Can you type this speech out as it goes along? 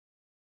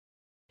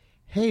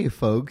Hey,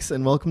 folks,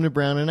 and welcome to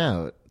Brown and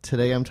Out.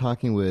 Today I'm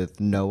talking with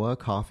Noah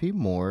Coffey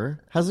Moore.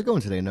 How's it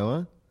going today,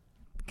 Noah?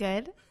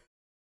 Good.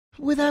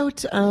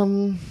 Without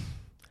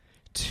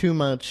too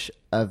much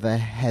of a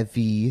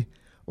heavy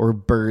or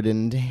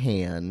burdened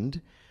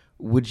hand,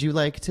 would you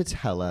like to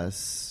tell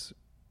us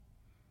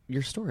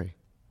your story?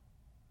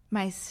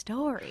 My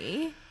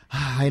story?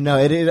 I know,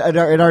 it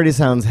already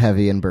sounds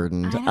heavy and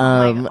burdened.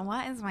 I know,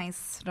 what is my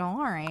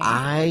story?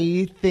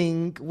 I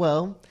think,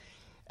 well,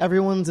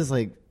 everyone's is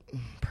like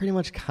pretty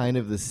much kind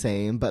of the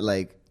same, but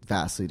like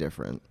vastly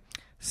different.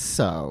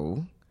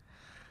 So,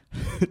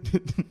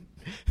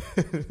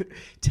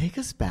 take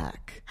us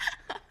back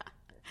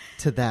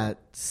to that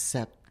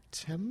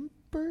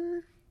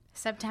September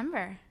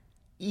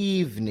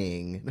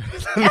evening.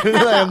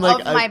 I'm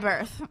like, of my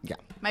birth. Yeah.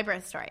 My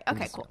birth story.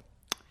 Okay, cool.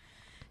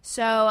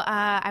 So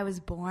I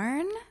was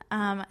born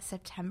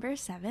September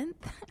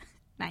 7th,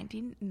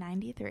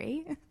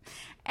 1993.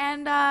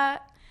 And, I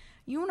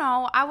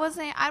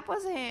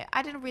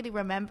didn't really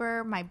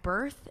remember my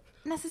birth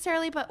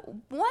necessarily. But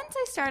once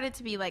I started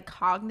to be like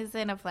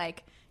cognizant of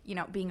like,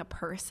 being a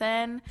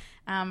person,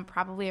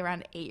 probably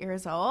around 8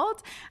 years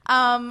old,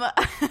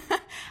 I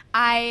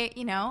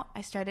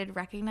started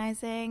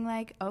recognizing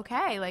like,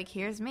 okay, like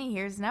here's me,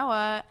 here's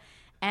Noah.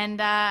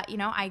 And,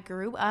 I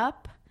grew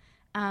up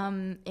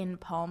in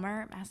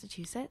Palmer,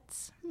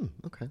 Massachusetts.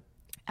 Okay.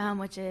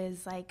 Which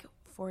is like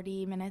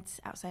 40 minutes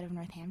outside of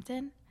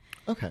Northampton.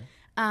 Okay.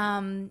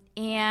 And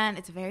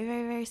it's a very,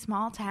 very, very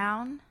small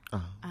town.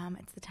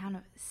 It's the town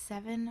of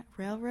 7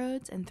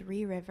 railroads and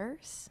 3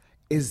 rivers.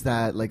 Is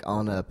that like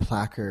on a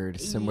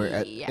placard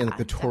somewhere in like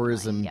the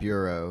tourism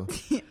bureau?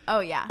 Oh,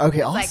 yeah. Okay,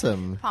 It's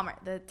awesome. like Palmer,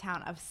 the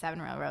town of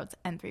 7 railroads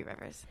and 3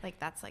 rivers. Like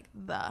that's like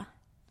the...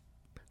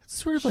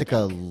 Sort of like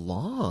a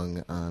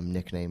long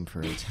nickname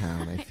for a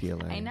town, I feel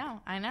like. I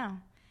know.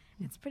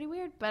 It's pretty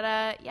weird.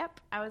 But, yep,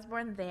 I was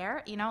born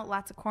there.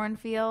 Lots of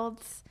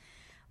cornfields,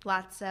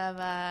 lots of,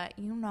 I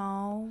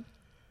don't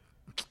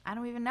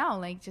even know,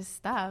 like just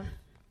stuff.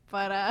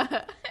 But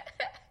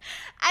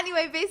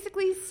anyway,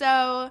 basically,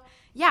 so,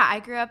 yeah, I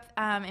grew up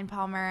in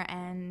Palmer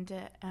and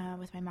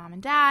with my mom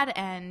and dad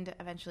and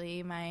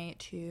eventually my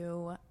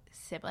 2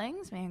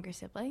 siblings, my younger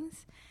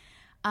siblings.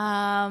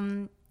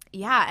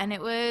 Yeah, and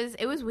it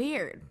was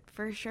weird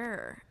for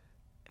sure.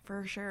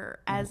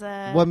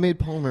 What made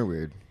Palmer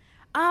weird?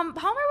 Palmer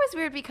was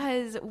weird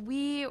because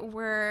we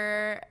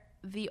were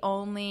the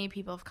only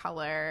people of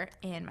color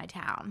in my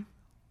town.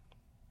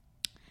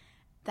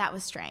 That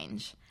was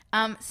strange.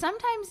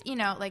 Sometimes,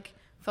 like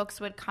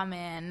folks would come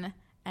in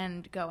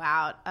and go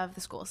out of the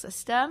school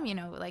system.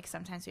 Like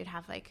sometimes we'd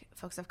have like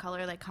folks of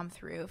color like come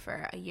through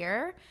for a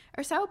year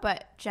or so,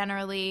 but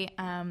generally,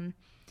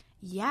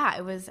 yeah,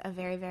 it was a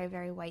very, very,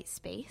 very white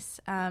space.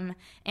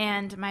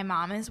 And my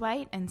mom is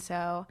white, and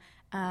so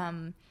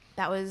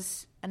that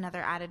was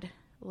another added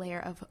layer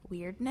of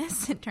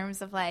weirdness in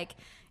terms of like,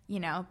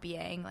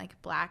 being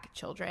like black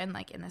children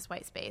like in this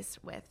white space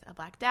with a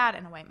black dad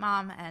and a white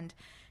mom and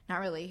not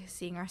really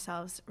seeing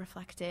ourselves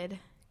reflected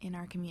in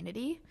our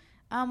community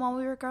while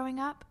we were growing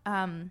up.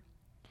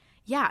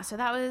 Yeah, so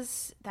that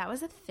was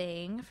a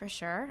thing for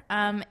sure.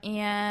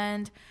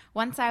 And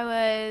once I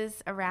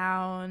was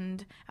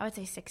around, I would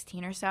say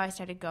 16 or so, I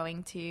started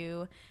going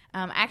to,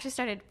 I actually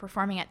started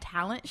performing at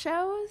talent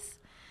shows.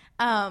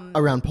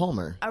 Around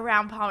Palmer.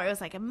 Around Palmer. It was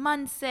like in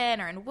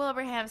Munson or in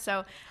Wilbraham.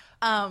 So,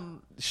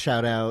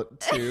 shout out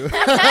to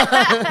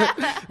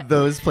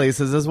those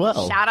places as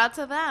well. Shout out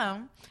to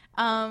them.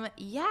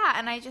 Yeah,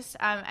 and I just,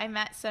 I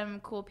met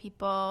some cool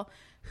people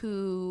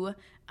who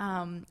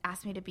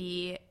asked me to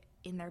be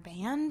in their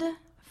band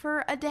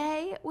for a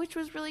day, which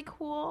was really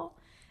cool.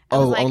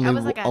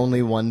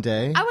 Only one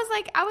day? I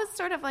was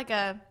sort of like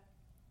a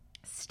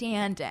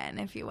stand-in,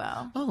 if you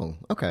will. Oh,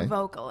 okay.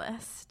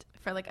 Vocalist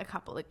for like a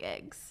couple of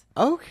gigs.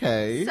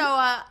 Okay. So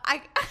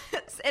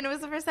and it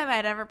was the first time I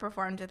had ever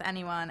performed with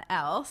anyone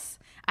else.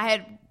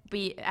 I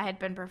had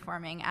been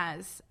performing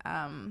as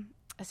a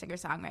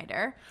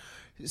singer-songwriter.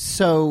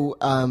 So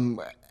I'm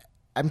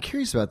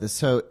curious about this.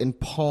 So in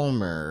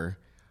Palmer,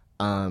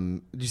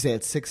 did you say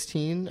at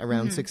 16,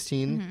 around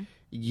 16,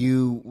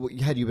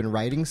 had you been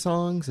writing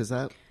songs? Is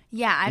that?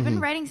 Yeah, I've been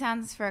writing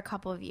songs for a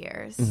couple of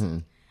years,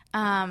 since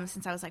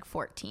I was like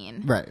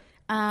 14. Right.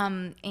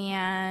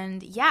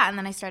 And yeah, and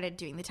then I started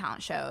doing the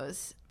talent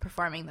shows,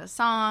 performing those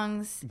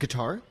songs.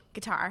 Guitar?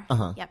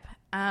 Uh-huh. Yep.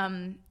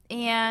 And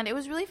it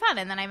was really fun.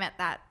 And then I met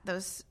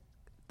those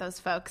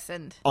folks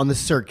and on the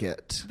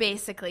circuit.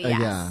 Basically, yes.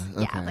 Yeah,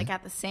 okay. Yeah, like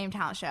at the same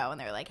talent show, and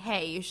they were like,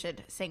 "Hey, you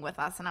should sing with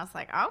us." And I was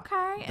like,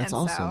 "Okay." That's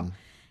and awesome. So,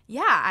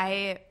 yeah,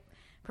 I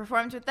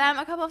performed with them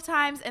a couple of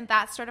times, and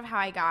that's sort of how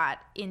I got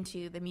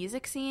into the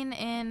music scene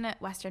in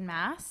Western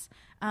Mass.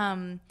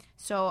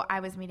 So I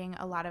was meeting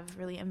a lot of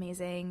really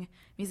amazing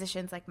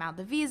musicians like Mal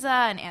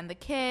Devisa and the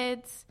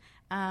Kids.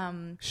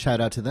 Shout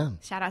out to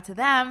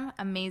them.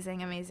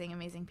 Amazing, amazing,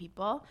 amazing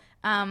people.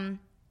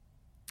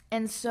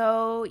 And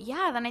so,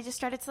 yeah, then I just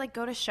started to like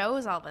go to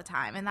shows all the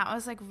time. And that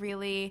was like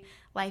really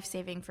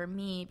life-saving for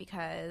me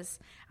because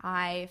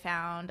I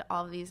found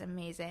all of these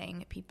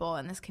amazing people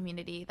in this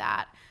community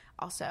that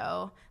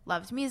also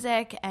loved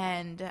music.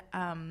 And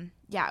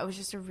it was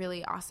just a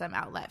really awesome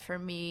outlet for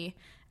me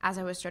as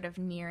I was sort of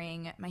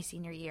nearing my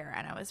senior year,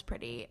 and I was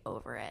pretty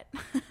over it.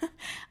 It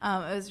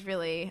was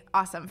really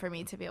awesome for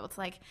me to be able to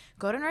like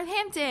go to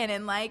Northampton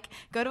and like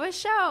go to a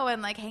show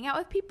and like hang out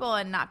with people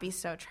and not be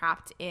so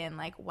trapped in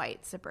like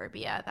white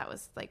suburbia. That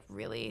was like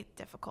really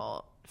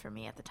difficult for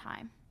me at the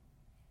time.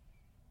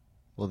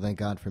 Well, thank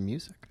God for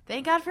music.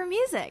 Thank God for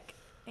music.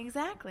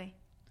 Exactly.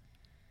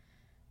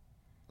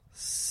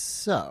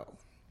 So,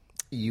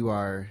 you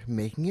are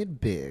making it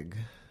big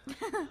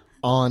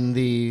on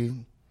the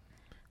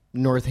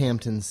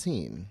Northampton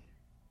scene.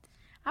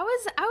 I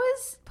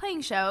was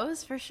playing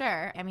shows for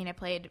sure. I mean, I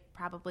played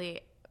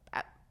probably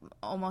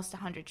almost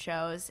 100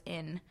 shows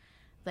in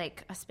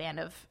like a span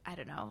of, I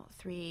don't know,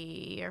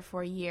 3 or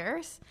 4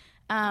 years.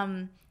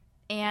 And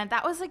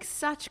that was like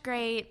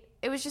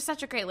it was just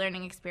such a great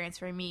learning experience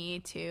for me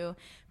to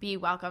be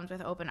welcomed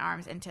with open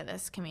arms into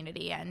this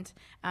community and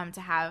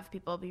to have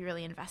people be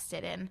really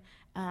invested in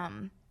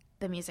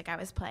the music I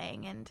was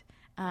playing.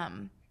 And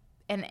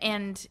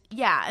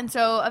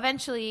so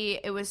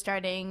eventually I was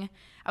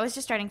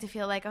just starting to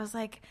feel like I was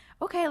like,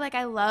 okay, like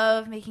I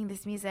love making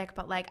this music,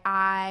 but like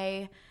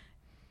I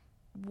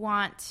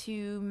want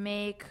to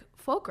make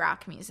folk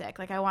rock music.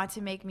 Like I want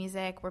to make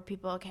music where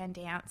people can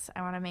dance.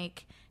 I want to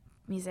make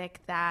music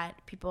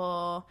that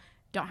people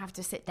don't have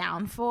to sit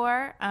down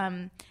for.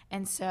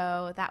 And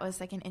so that was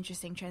like an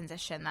interesting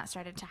transition that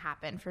started to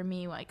happen for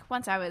me. Like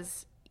once I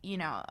was,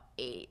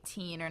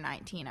 18 or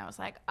 19, I was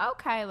like,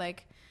 okay,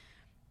 like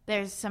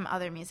there's some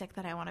other music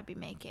that I want to be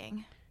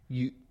making.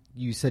 You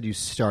said you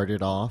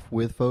started off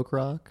with folk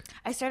rock?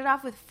 I started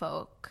off with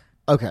folk.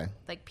 Okay.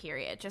 Like,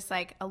 period. Just,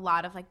 like, a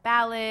lot of, like,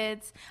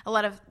 ballads, a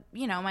lot of,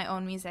 my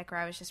own music where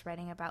I was just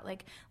writing about,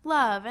 like,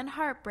 love and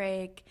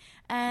heartbreak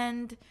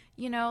and,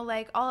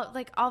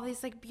 all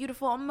these, like,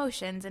 beautiful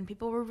emotions, and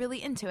people were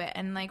really into it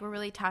and, like, were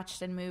really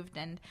touched and moved,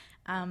 and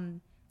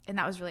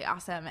that was really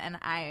awesome. And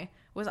I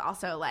was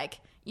also, like,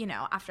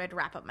 after I'd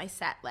wrap up my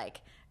set,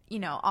 like,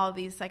 all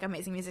these, like,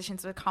 amazing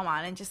musicians would come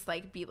on and just,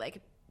 like, be,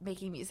 like,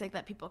 making music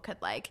that people could,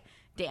 like,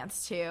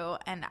 dance to,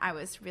 and I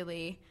was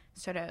really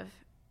sort of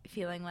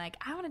feeling like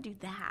I want to do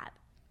that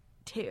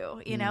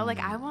too, like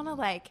I want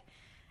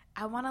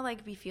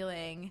to be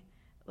feeling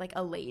like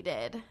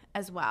elated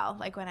as well,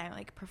 like when I'm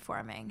like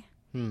performing.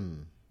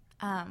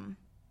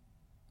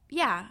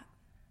 Yeah.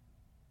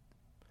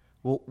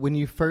 Well, when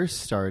you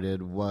first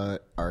started,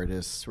 what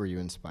artists were you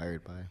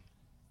inspired by?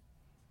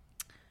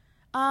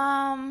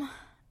 Well,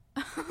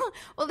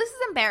 this is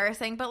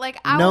embarrassing, but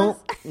like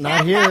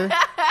not here.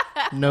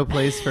 No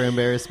place for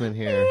embarrassment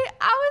here.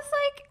 I was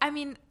like,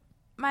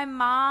 my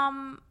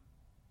mom,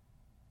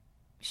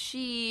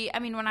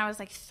 when I was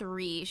like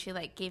 3, she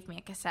like gave me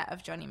a cassette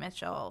of Joni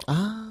Mitchell,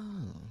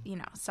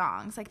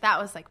 songs. Like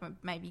that was like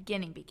my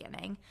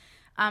beginning.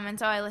 And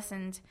so I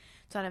listened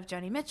to a lot of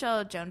Joni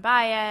Mitchell, Joan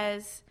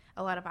Baez,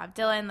 a lot of Bob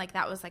Dylan. Like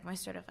that was like my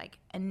sort of like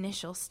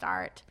initial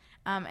start.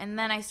 And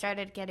then I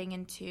started getting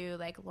into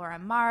like Laura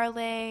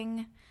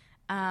Marling,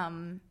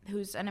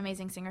 who's an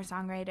amazing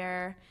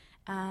singer-songwriter.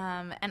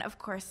 And of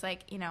course,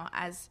 like,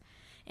 as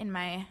in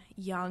my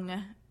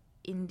young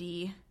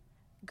indie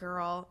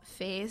girl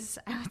phase,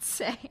 I would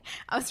say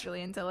I was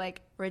really into like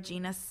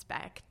Regina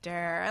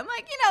Spektor and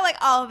like, like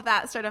all of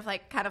that sort of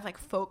like kind of like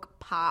folk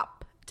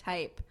pop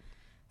type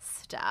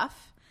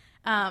stuff.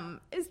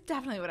 Is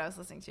definitely what I was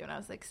listening to when I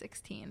was like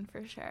 16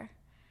 for sure.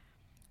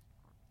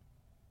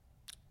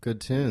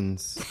 Good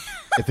tunes.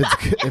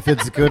 If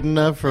it's good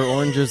enough for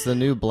Orange Is the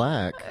New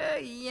Black.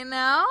 Hey,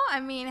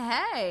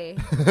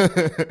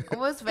 it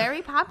was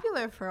very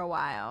popular for a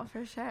while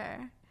for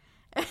sure.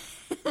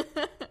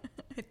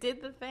 It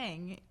did the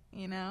thing,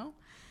 yeah.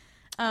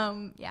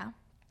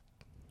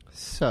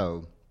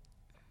 So,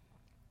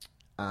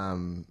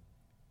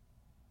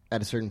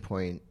 at a certain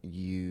point,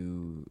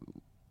 you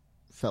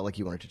felt like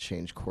you wanted to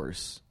change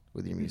course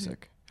with your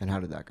music. And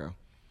how did that go?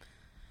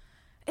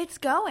 It's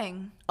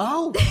going.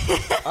 Oh,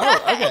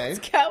 okay.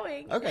 It's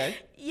going. Okay.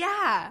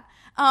 Yeah.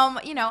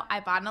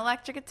 I bought an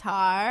electric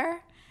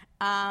guitar,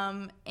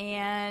 and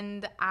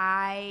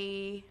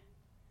I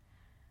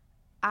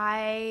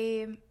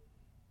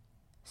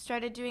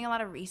started doing a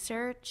lot of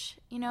research,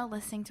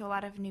 listening to a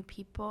lot of new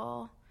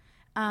people.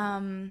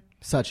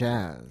 Such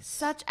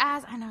as?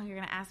 I know you're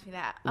going to ask me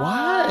that.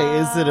 Why?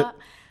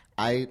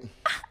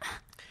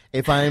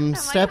 If I'm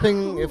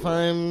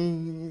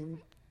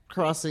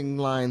crossing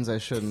lines I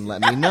shouldn't,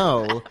 let me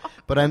know.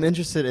 But I'm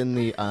interested in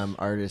the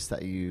artists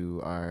that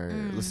you are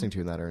listening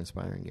to and that are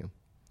inspiring you.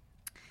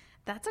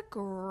 That's a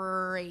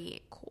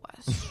great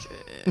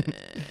question.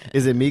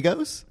 Is it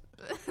Migos?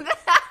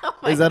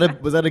 Was that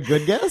a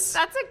good guess?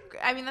 That's a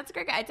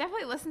great guy. I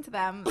definitely listen to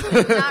them.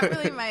 It's not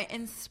really my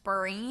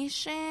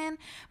inspiration,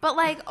 but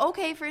like,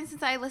 okay, for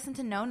instance, I listen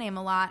to No Name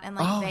a lot, and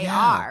like they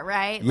are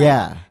right. Like,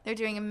 yeah, they're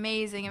doing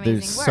amazing they're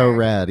work. So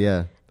rad.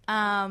 Yeah.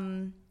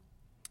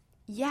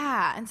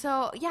 Yeah. And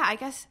so, yeah, I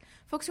guess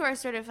folks who are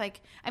sort of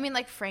like, I mean,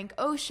 like Frank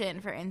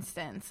Ocean, for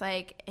instance,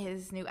 like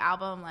his new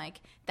album, like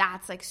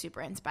that's like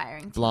super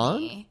inspiring to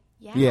Blonde? me.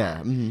 Yeah.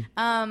 Yeah.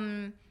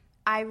 Mm-hmm.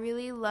 I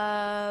really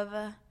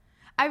love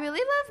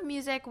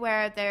music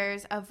where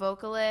there's a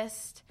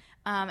vocalist,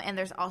 and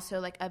there's also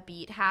like a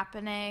beat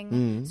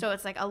happening. So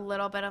it's like a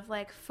little bit of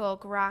like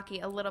folk rocky,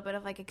 a little bit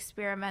of like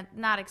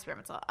not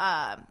experimental.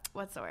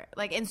 What's the word?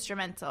 Like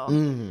instrumental.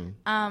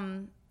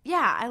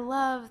 Yeah, I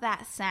love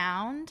that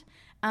sound.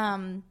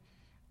 And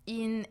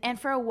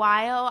for a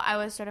while I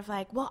was sort of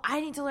like, well, I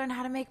need to learn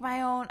how to make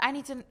my own. I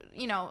need to,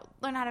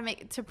 learn how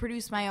to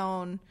produce my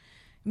own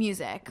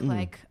music,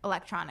 like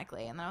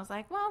electronically. And then I was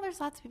like, well, there's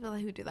lots of people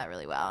who do that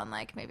really well, and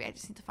like maybe I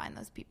just need to find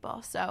those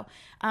people. So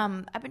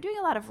I've been doing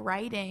a lot of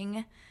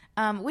writing,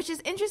 which is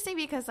interesting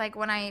because like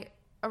when I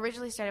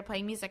originally started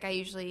playing music, I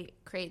usually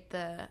create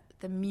the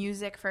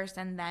music first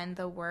and then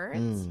the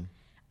words.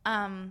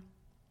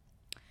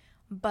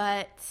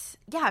 But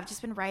yeah, I've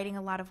just been writing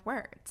a lot of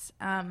words,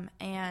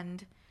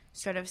 and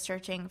sort of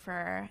searching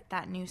for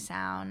that new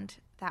sound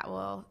that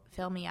will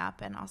fill me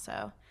up and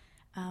also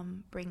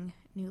bring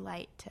new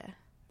light to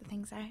the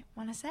things I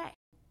want to say.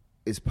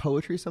 Is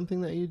poetry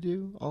something that you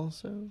do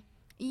also?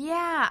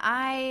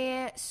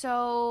 Yeah,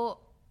 so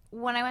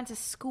when I went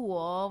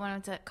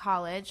to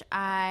college,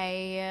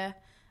 I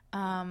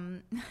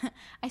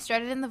I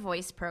started in the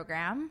voice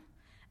program,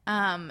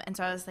 and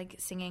so I was like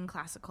singing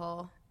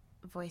classical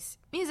voice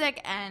music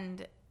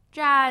and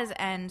jazz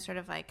and sort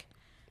of like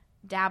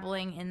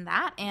dabbling in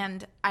that.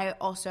 And I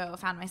also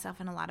found myself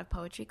in a lot of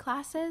poetry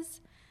classes.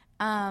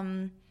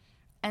 And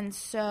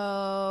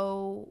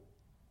so,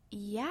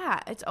 yeah,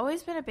 it's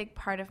always been a big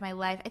part of my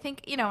life. I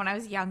think, when I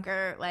was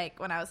younger, like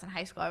when I was in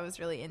high school, I was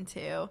really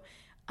into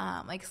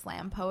like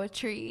slam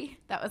poetry.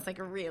 That was like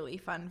really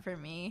fun for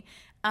me.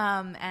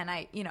 And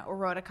I,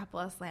 wrote a couple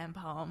of slam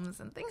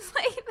poems and things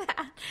like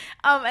that.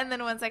 And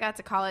then once I got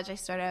to college, I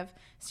sort of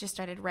just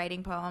started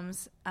writing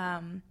poems.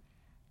 And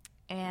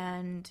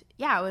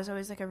yeah, it was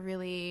always like a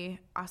really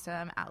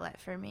awesome outlet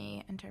for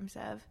me in terms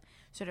of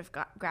sort of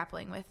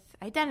grappling with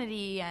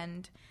identity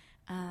and,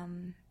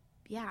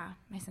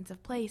 my sense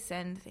of place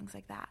and things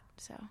like that.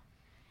 So,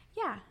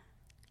 yeah.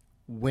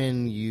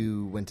 When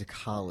you went to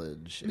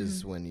college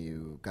is when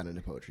you got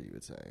into poetry, you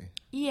would say?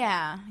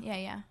 Yeah.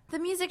 The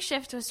music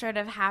shift was sort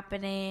of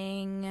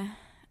happening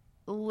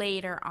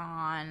later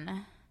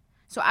on.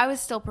 So I was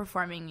still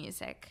performing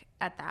music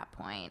at that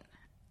point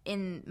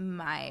in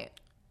my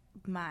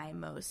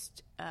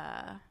most,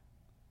 what's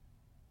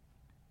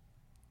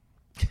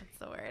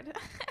the word?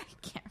 I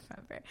can't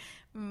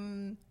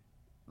remember.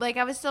 Like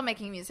I was still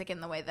making music in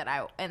the way that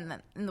I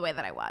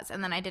was.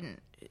 And then I didn't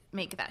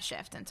make that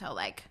shift until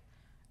like,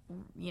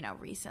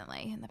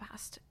 recently in the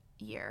past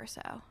year or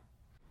so.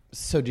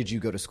 So did you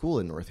go to school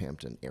in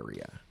Northampton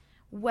area?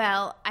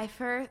 Well,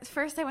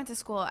 first I went to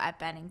school at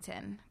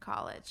Bennington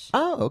College.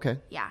 Oh, okay.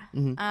 Yeah.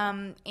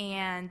 And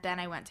then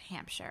I went to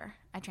Hampshire.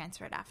 I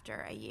transferred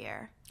after a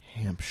year.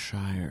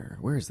 Hampshire.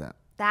 Where is that?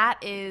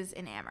 That is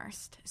in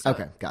Amherst. So,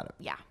 okay, got it.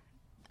 Yeah.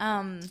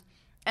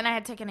 And I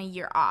had taken a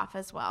year off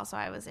as well, so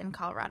I was in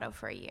Colorado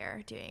for a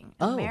year doing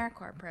an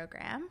AmeriCorps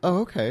program.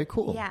 Oh, okay,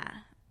 cool. Yeah.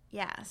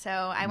 So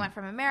I went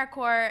from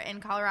AmeriCorps in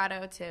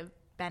Colorado to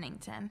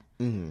Bennington.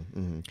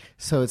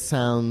 So it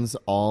sounds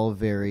all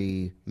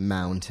very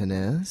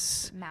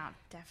mountainous.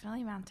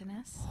 Definitely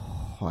mountainous.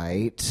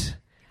 White.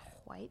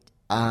 Yep.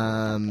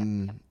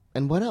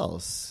 And what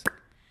else?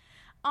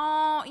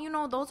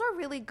 Oh, those are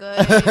really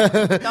good.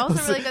 Those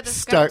are really good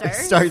descriptors.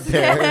 Start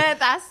there.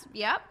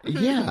 Yep.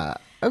 Yeah.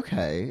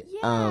 Okay.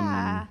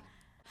 Yeah.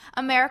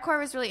 AmeriCorps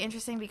was really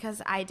interesting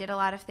because I did a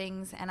lot of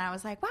things and I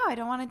was like, wow, I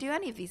don't want to do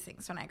any of these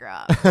things when I grow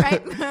up,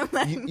 right?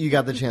 you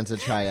got the chance to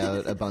try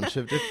out a bunch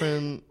of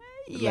different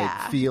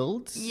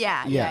fields?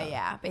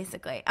 Yeah,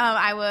 basically.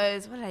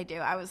 What did I do?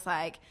 I was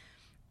like,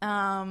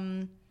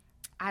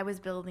 I was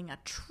building a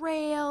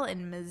trail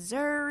in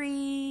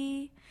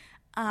Missouri.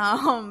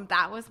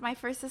 That was my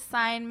first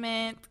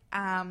assignment.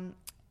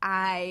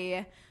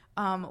 I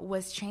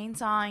was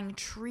chainsawing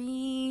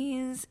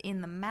trees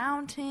in the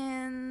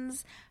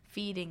mountains,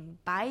 feeding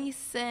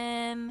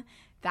bison.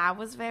 That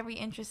was very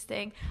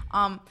interesting.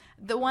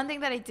 The one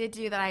thing that I did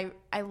do that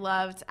I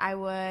loved, I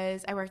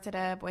worked at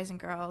a Boys and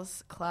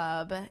Girls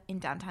Club in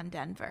downtown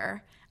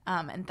Denver.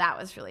 And that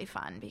was really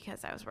fun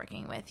because I was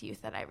working with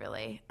youth that I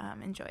really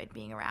enjoyed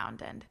being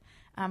around and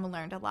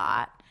learned a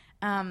lot.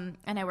 And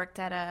I worked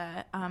at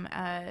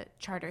a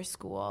charter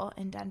school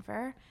in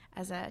Denver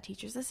as a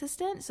teacher's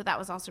assistant. So that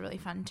was also really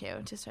fun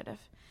too, to sort of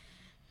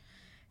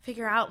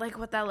figure out like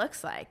what that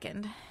looks like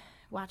and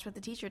watch what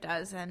the teacher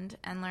does and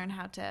learn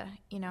how to,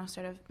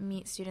 sort of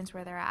meet students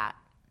where they're at.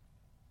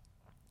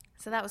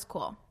 So that was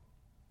cool.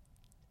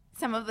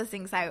 Some of the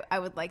things I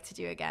would like to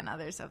do again,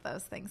 others of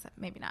those things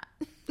maybe not.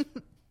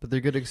 But they're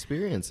good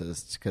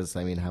experiences because,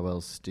 how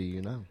else do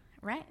you know?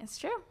 Right. It's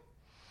true.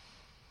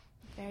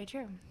 Very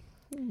true.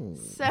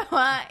 So, so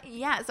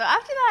after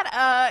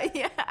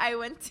that, I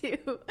went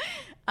to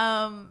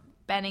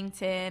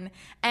Bennington,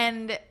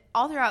 and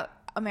all throughout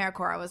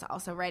AmeriCorps, I was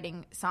also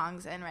writing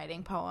songs and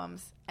writing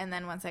poems. And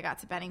then once I got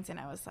to Bennington,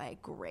 I was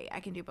like, great, I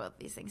can do both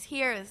these things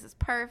here. This is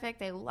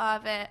perfect. I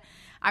love it.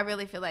 I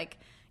really feel like,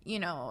 you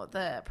know,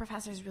 the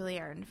professors really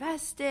are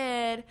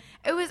invested.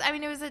 It was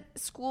a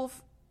school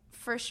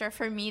for sure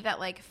for me that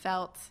like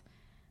felt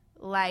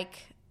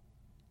like,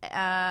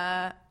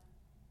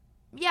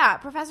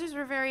 professors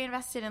were very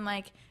invested in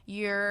like,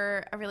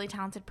 you're a really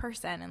talented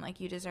person and like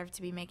you deserve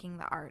to be making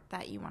the art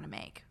that you want to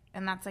make.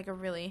 And that's like a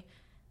really,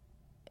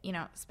 you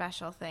know,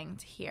 special thing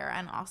to hear.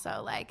 And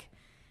also like,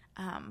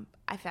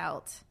 I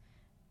felt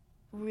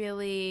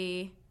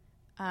really,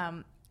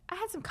 I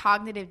had some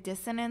cognitive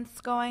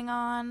dissonance going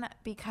on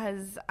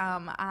because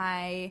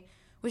I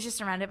was just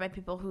surrounded by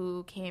people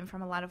who came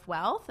from a lot of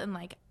wealth. And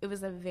like, it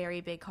was a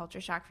very big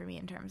culture shock for me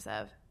in terms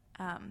of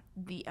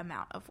the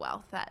amount of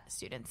wealth that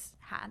students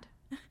had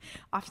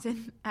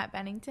often at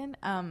Bennington.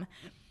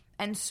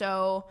 And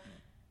so,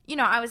 you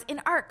know, I was in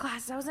art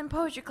classes, I was in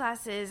poetry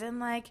classes, and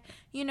like,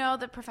 you know,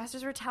 the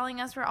professors were telling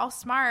us we're all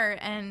smart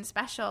and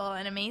special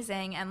and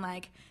amazing. And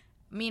like,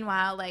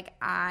 meanwhile, like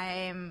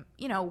I'm,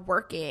 you know,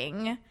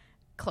 working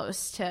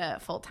close to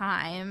full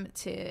time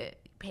to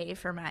pay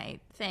for my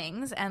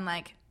things. And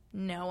like,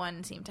 no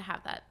one seemed to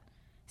have that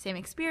same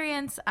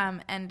experience.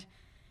 And,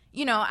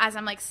 you know, as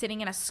I'm like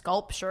sitting in a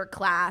sculpture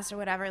class or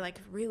whatever,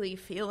 like really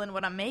feeling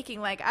what I'm making,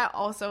 like I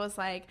also was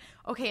like,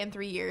 okay, in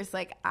 3 years,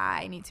 like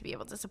I need to be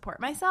able to support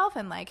myself.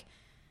 And like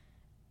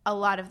a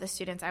lot of the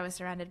students I was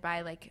surrounded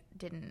by, like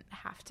didn't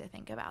have to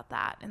think about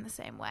that in the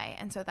same way.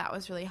 And so that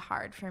was really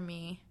hard for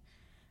me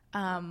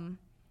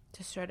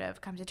to sort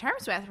of come to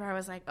terms with, where I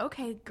was like,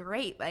 okay,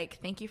 great. Like,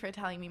 thank you for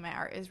telling me my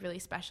art is really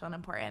special and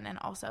important. And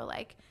also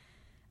like,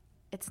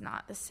 it's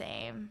not the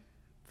same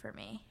for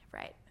me.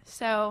 Right.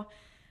 So,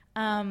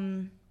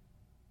 so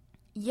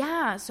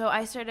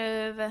I sort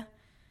of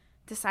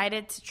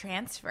decided to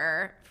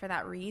transfer for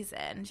that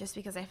reason, just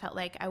because I felt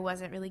like I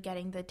wasn't really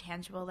getting the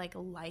tangible like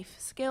life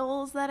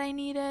skills that I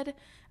needed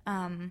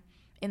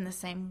in the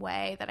same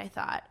way that I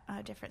thought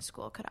a different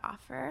school could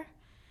offer.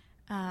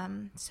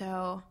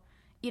 So,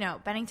 you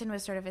know, Bennington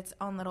was sort of its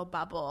own little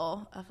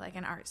bubble of like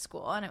an art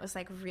school, and it was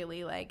like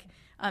really like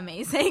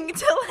amazing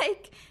to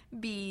like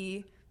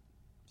be,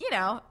 you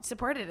know,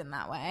 supported in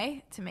that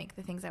way to make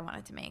the things I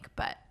wanted to make.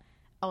 But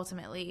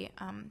ultimately,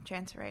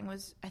 transferring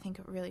was, I think,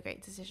 a really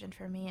great decision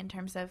for me in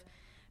terms of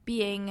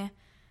being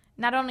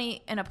not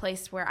only in a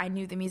place where I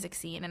knew the music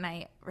scene and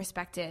I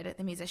respected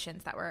the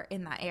musicians that were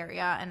in that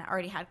area and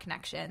already had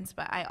connections,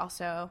 but I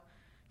also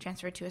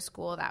transferred to a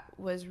school that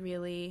was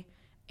really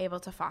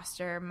able to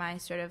foster my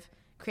sort of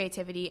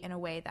creativity in a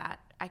way that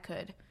I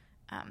could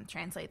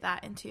translate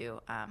that into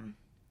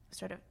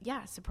sort of,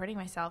 supporting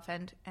myself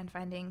and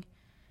finding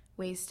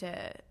ways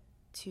to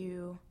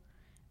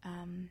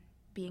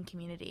be in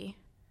community,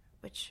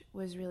 which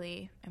was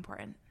really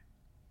important.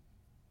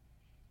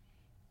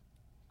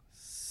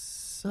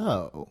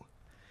 So,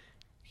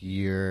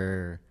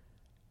 you're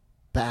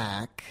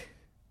back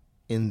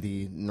in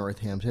the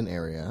Northampton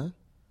area,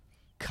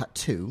 cut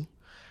to.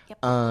 Yep.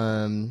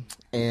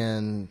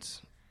 And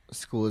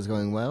school is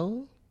going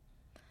well,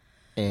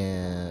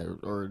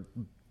 or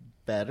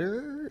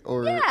better,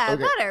 or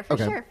better for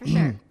sure.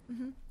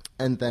 Mm-hmm.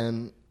 And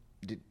then,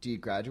 do you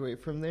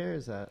graduate from there?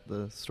 Is that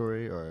the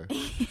story, or?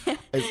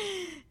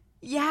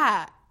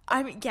 Yeah.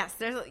 I mean, yes,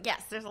 there's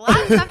a lot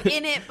of stuff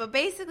in it, but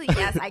basically,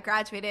 yes, I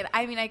graduated.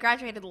 I mean, I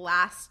graduated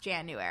last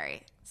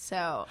January,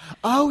 so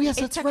yes,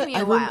 it that's took right. me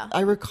a while.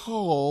 I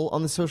recall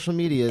on the social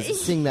media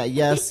seeing that.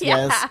 Yes,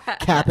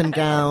 cap and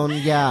gown.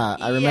 Yeah,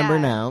 I remember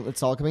now.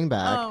 It's all coming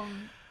back.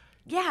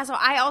 So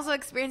I also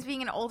experienced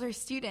being an older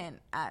student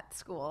at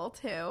school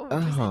too,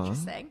 which is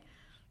interesting.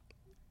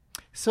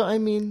 So I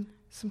mean,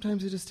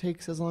 sometimes it just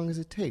takes as long as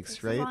it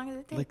takes, right? As long as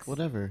it takes. Like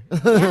whatever.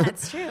 Yeah,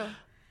 it's true.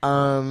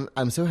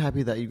 I'm so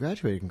happy that you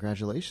graduated.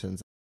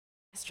 Congratulations.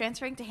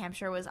 Transferring to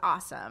Hampshire was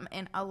awesome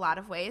in a lot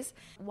of ways.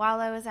 While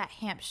I was at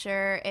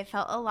Hampshire, it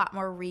felt a lot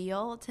more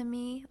real to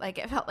me. Like,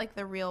 it felt like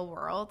the real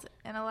world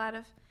in a lot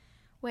of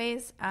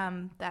ways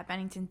that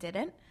Bennington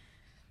didn't.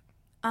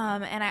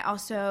 And I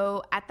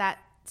also, at that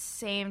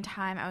same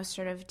time, I was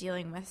sort of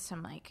dealing with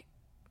some, like,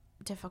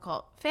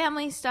 difficult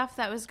family stuff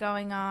that was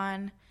going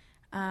on.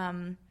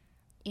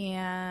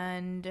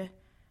 And,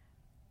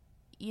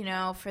 you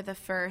know, for the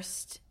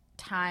first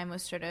time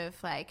was sort of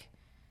like,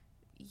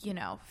 you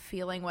know,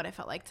 feeling what it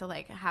felt like to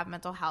like have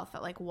mental health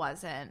that like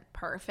wasn't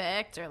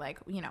perfect, or like,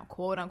 you know,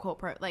 quote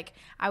unquote like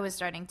I was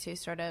starting to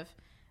sort of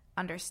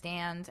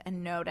understand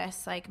and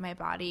notice like my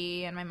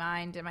body and my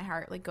mind and my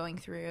heart like going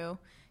through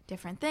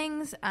different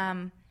things.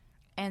 And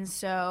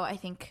so I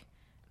think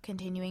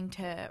continuing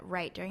to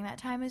write during that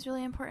time is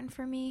really important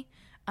for me.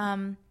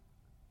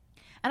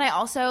 And I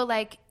also,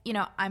 like, you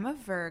know, I'm a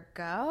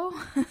Virgo,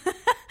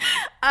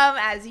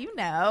 as you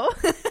know.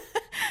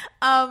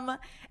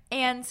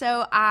 And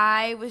so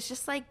I was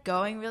just, like,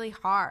 going really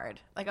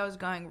hard. Like, I was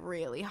going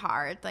really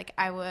hard. Like,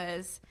 I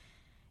was,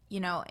 you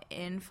know,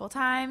 in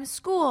full-time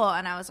school,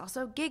 and I was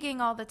also gigging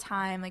all the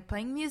time, like,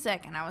 playing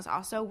music, and I was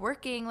also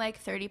working,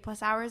 like,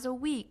 30-plus hours a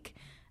week.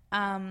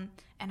 and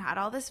had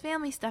all this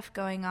family stuff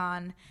going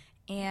on.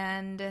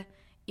 And,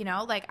 you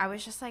know, like I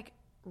was just like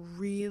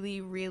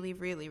really, really,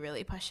 really,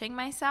 really pushing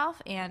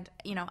myself. And,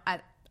 you know,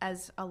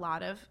 as a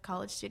lot of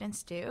college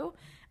students do.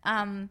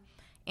 And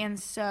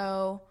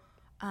so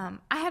I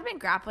had been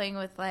grappling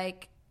with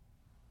like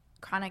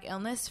chronic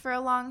illness for a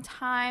long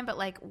time, but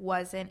like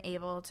wasn't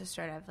able to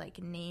sort of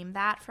like name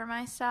that for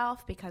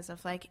myself because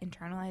of like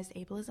internalized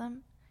ableism,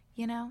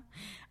 you know?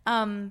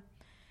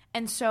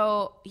 And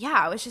so, yeah,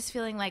 I was just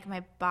feeling like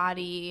my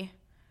body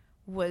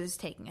was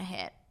taking a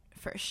hit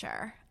for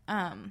sure.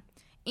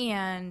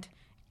 And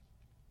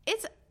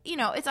it's, you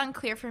know, it's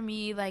unclear for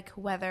me like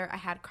whether I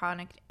had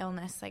chronic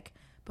illness like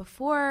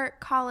before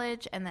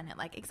college and then it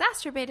like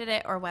exacerbated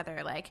it, or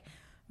whether like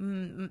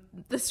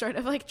the sort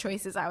of like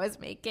choices I was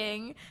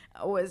making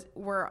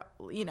were,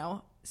 you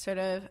know, sort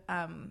of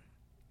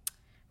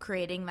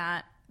creating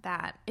that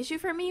issue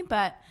for me.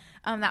 But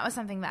that was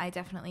something that I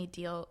definitely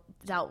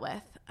dealt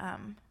with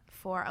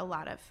for a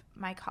lot of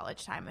my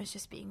college time, was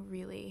just being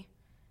really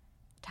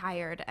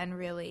tired and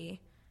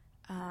really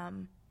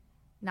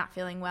not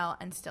feeling well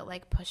and still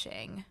like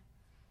pushing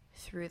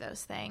through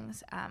those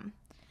things.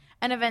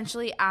 And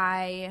eventually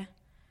I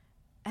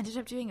ended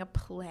up doing a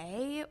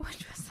play,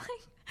 which was like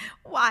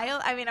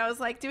wild. I mean, I was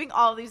like doing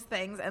all these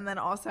things, and then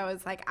also I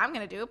was like, I'm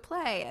going to do a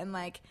play. And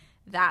like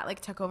that like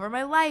took over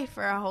my life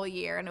for a whole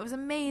year, and it was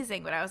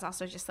amazing. But I was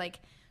also just like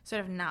sort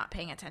of not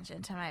paying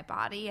attention to my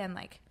body and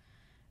like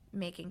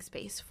making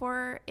space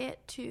for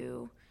it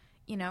to,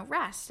 you know,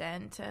 rest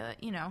and to,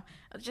 you know,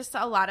 just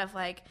a lot of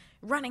like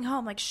running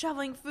home, like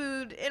shoveling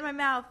food in my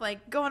mouth,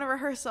 like going to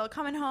rehearsal,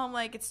 coming home,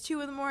 like it's 2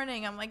 a.m.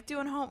 I'm like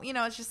doing home, you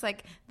know, it's just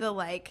like the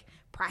like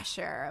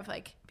pressure of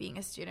like being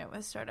a student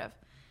was sort of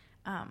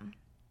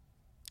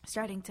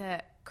starting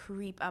to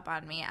creep up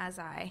on me as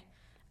I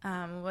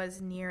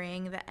was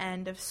nearing the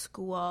end of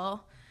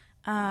school.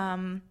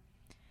 And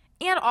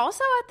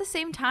also at the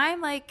same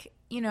time, like,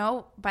 you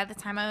know, by the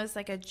time I was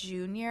like a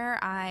junior,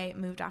 I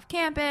moved off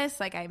campus.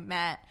 Like I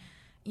met,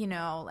 you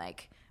know,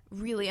 like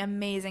really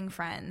amazing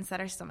friends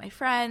that are still my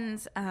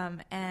friends,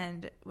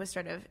 and was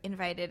sort of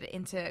invited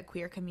into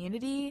queer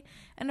community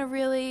in a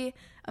really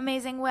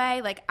amazing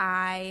way. Like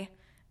I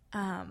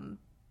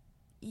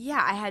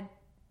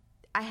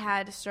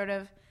had sort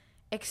of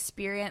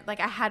experience,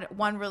 like I had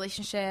one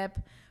relationship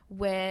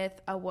with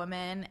a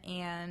woman,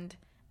 and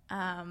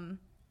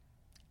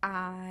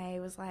I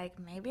was like,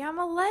 maybe I'm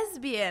a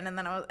lesbian, and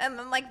then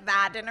like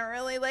that didn't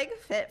really like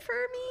fit for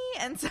me,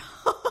 and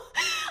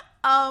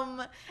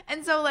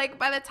so like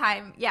by the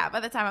time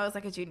I was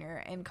like a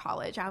junior in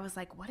college, I was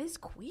like, what is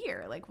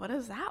queer? Like, what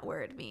does that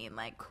word mean?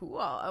 Like,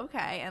 cool,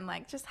 okay. And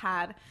like just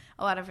had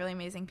a lot of really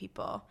amazing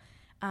people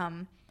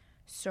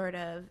sort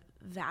of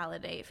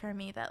validate for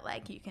me that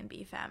like you can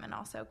be femme and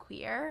also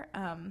queer,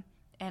 and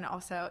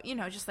also, you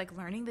know, just like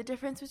learning the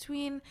difference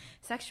between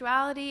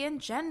sexuality and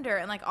gender,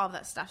 and like all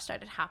that stuff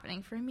started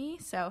happening for me.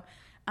 So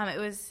it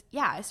was,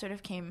 yeah, I sort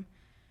of came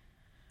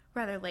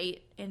rather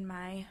late in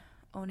my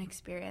own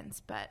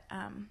experience, but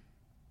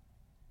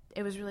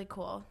it was really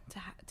cool to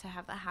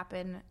have that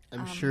happen.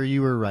 I'm sure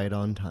you were right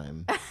on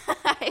time.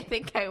 I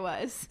think I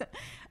was.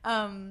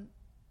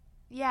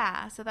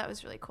 Yeah, so that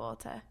was really cool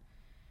to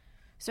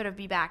sort of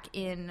be back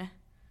in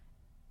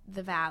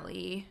the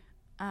Valley,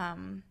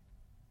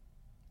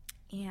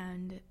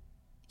 and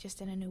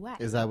just in a new way.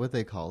 Is that what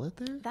they call it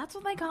there? That's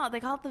what they call it.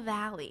 They call it the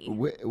Valley.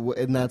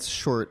 And that's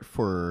short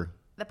for?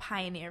 The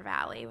Pioneer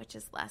Valley, which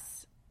is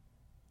less,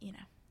 you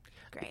know,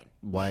 great.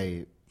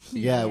 Why?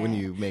 Yeah, when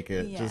you make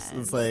it, yeah, just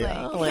it's like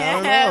oh, I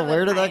don't know.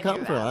 Where did that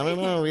come from? I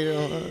don't know. We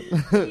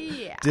don't know.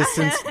 Yeah.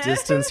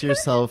 Distance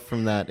yourself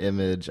from that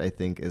image, I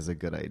think, is a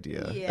good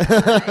idea. Yeah,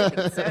 I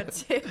think so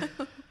too.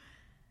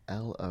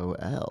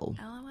 LOL.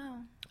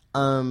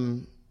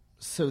 LOL.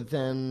 So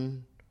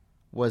then,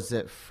 was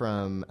it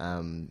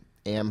from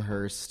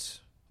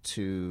Amherst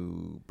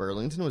to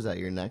Burlington? Was that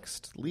your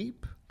next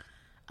leap?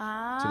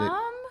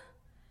 Well,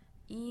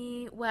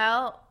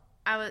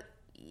 I was.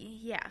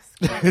 Yes.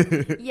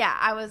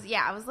 I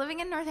was living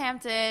in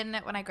Northampton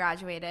when I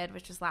graduated,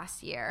 which was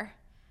last year.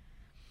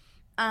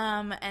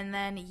 And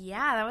then,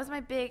 that was my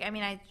big,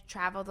 I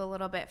traveled a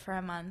little bit for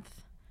a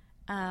month.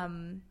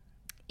 And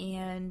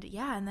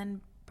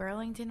then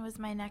Burlington was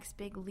my next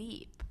big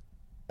leap.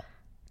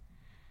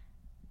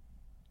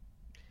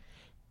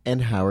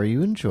 And how are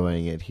you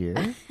enjoying it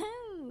here?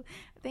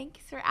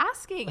 Thanks for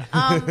asking.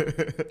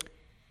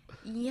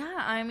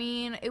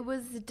 It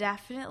was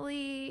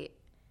definitely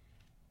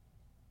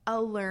a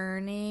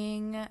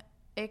learning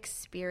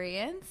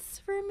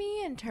experience for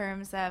me in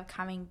terms of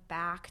coming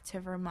back to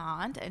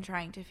Vermont and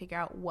trying to figure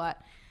out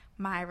what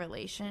my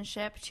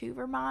relationship to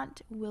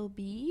Vermont will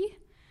be.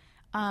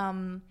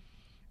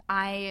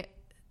 I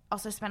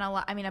also spent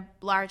a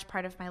large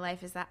part of my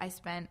life is that I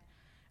spent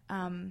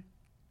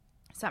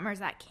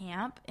summers at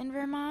camp in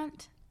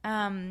Vermont,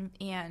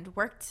 and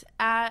worked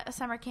at a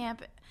summer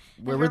camp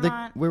in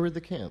Vermont. Where were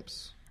the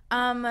camps?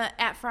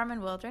 At Farm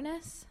and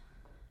Wilderness.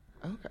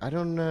 Okay. I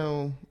don't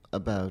know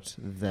about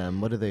them.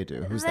 What do they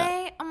do? Who's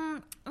that?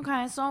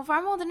 Okay, so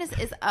Farm Wilderness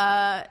is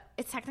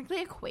it's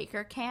technically a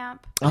Quaker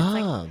camp.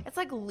 It's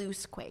like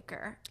loose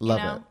Quaker.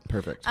 Love it.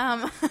 Perfect.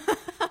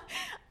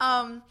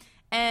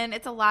 And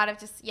it's a lot of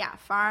just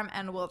farm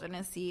and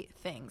wildernessy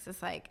things.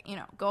 It's like,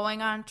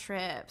 going on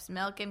trips,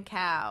 milking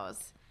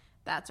cows,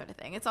 that sort of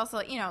thing. It's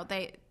also,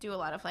 they do a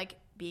lot of like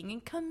being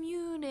in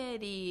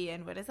community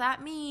and what does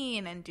that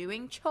mean, and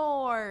doing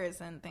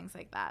chores and things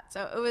like that.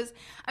 So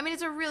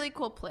it's a really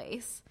cool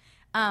place.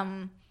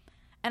 And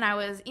I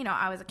was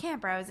a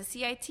camper. I was a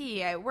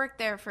CIT. I worked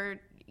there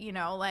for,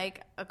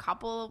 like a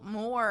couple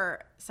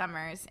more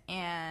summers.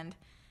 And,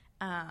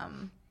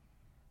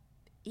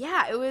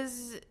 it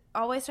was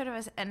always sort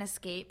of an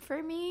escape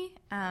for me.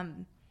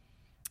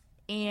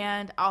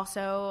 And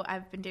also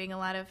I've been doing a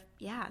lot of,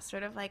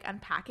 sort of like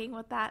unpacking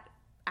what that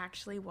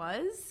actually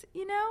was,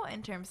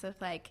 in terms of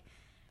like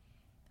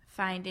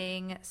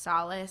finding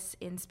solace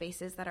in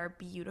spaces that are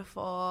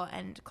beautiful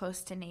and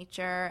close to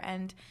nature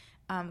and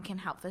can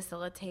help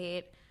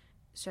facilitate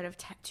sort of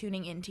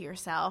tuning into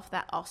yourself,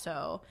 that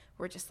also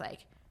were just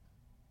like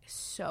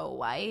so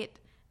white.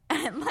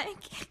 And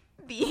like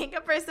being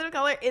a person of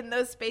color in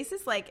those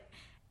spaces, like,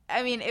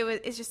 I mean,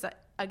 it's just,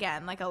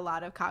 again, like a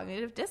lot of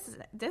cognitive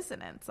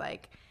dissonance,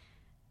 like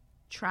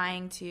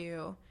trying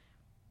to,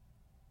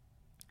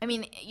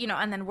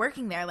 and then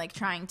working there, like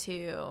trying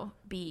to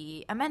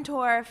be a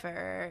mentor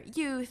for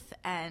youth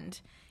and,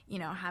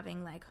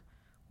 having like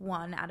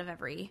 1 out of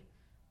every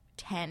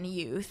 10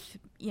 youth,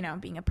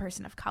 being a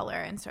person of color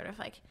and sort of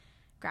like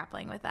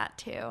grappling with that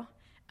too.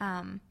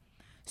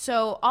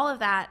 So all of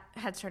that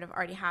had sort of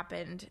already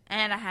happened,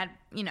 and I had,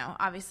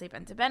 obviously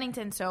been to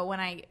Bennington. So when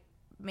I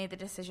made the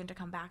decision to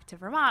come back to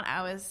Vermont,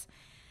 I was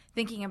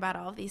thinking about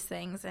all of these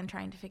things and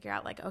trying to figure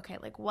out like, okay,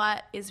 like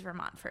what is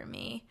Vermont for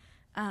me?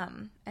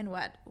 And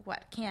what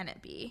can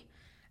it be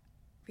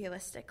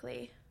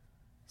realistically?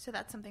 So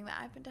that's something that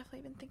I've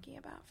definitely been thinking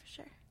about for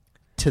sure.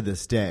 To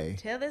this day.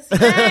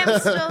 I'm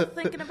still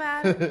thinking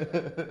about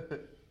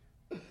it.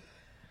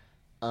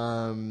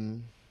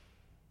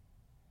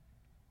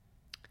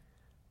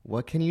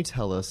 What can you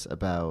tell us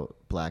about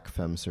Black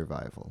Femme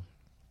Survival?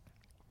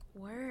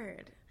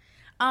 Word.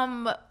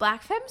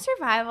 Black Femme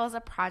Survival is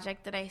a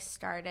project that I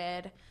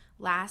started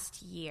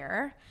last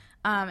year,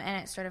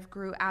 and it sort of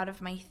grew out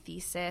of my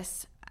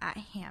thesis at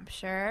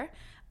Hampshire.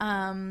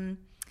 Hampshire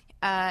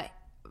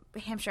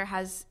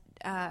has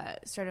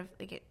sort of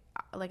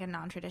like a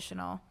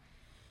non-traditional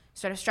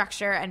sort of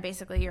structure, and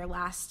basically your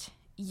last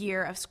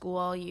year of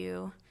school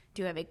you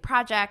do a big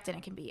project, and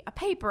it can be a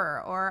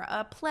paper or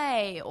a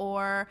play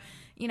or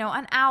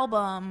an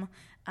album.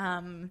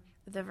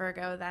 The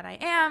Virgo that I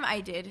am,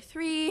 I did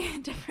 3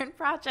 different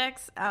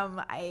projects.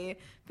 I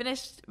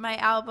finished my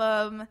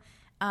album,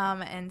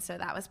 and so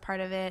that was part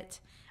of it,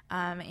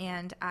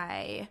 and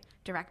I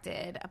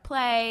directed a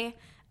play,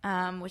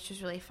 which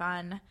was really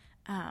fun,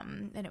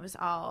 and it was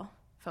all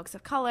folks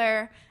of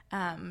color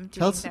doing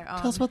their own.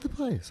 Tell us about the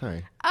play.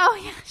 Sorry. Oh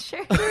yeah,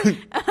 sure.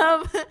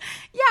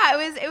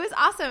 It was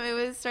awesome. It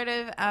was sort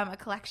of a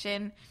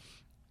collection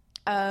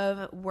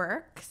of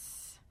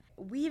works.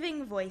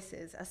 Weaving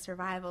Voices, a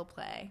survival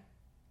play.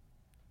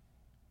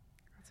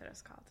 That's what it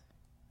was called.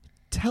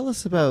 Tell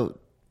us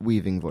about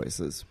Weaving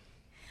Voices.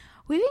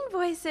 Weaving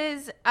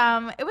Voices, it was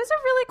a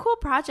really cool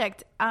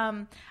project.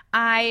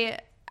 I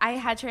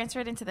had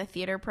transferred into the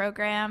theater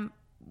program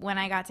when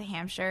I got to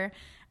Hampshire,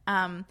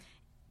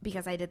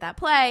 because I did that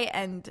play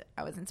and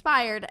I was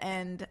inspired,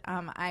 and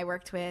I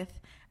worked with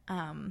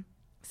some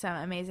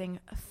amazing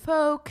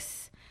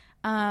folks,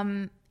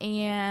 and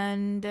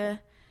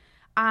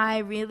I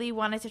really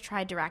wanted to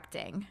try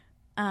directing.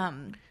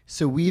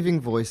 So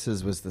Weaving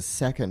Voices was the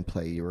second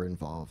play you were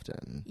involved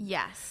in.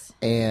 Yes.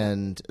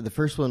 And the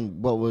first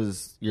one, what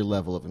was your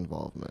level of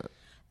involvement?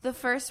 The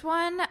first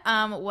one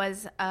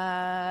was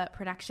a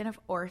production of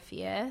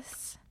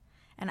Orpheus,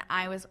 and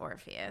I was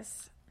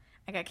Orpheus.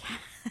 I got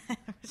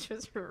which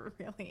was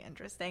really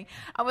interesting.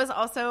 I was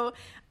also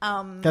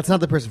that's not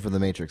the person from The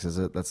Matrix, is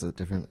it? That's a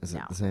different. Is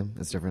it the same?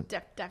 It's different.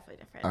 Definitely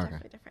different. Okay.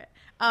 Definitely different.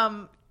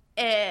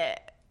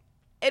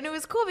 And it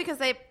was cool because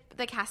they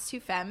cast 2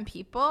 femme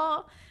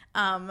people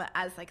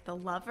as like the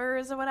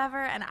lovers or whatever,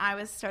 and I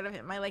was sort of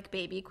in my like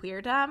baby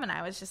queerdom, and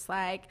I was just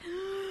like,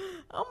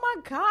 oh my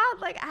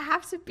god, like I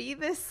have to be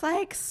this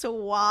like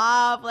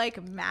suave,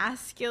 like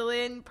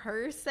masculine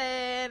person,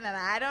 and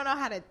I don't know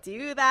how to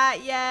do that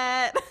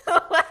yet.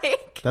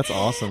 Like, that's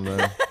awesome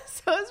though.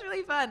 So it was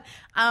really fun.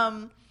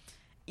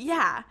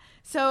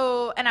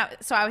 So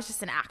I was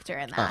just an actor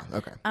in that. Oh,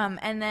 okay.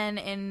 And then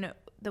in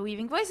the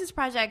Weaving Voices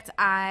project,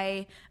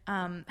 I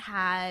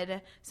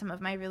had some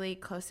of my my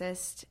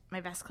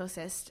best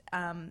closest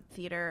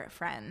theater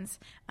friends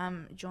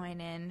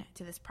join in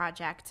to this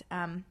project.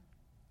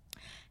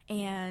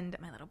 And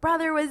my little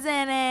brother was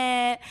in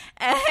it,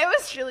 and it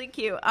was really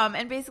cute.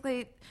 And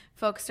basically,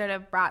 folks sort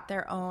of brought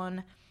their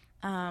own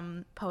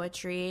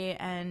poetry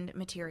and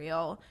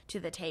material to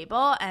the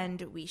table,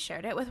 and we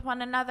shared it with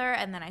one another.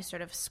 And then I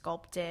sort of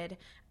sculpted,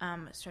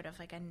 sort of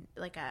like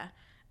a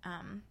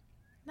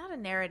not a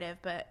narrative,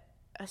 but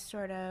a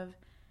sort of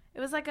it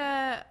was like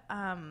a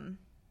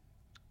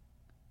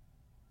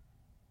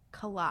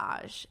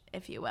collage,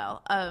 if you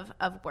will,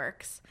 of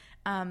works.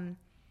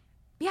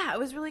 Yeah, it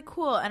was really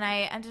cool. And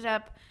I ended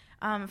up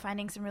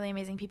finding some really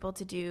amazing people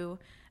to do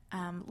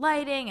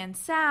lighting and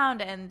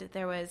sound, and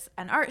there was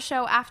an art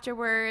show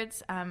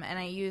afterwards, and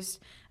I used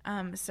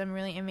some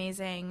really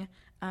amazing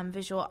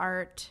visual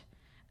art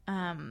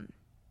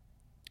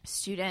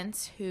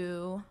students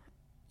who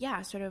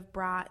sort of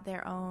brought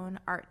their own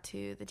art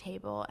to the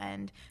table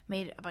and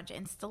made a bunch of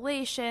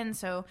installations.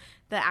 So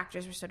the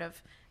actors were sort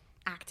of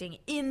acting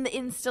in the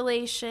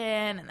installation,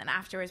 and then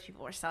afterwards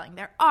people were selling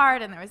their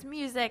art, and there was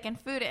music and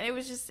food, and it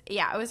was just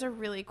it was a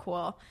really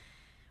cool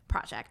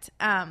project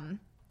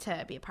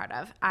to be a part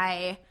of.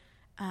 I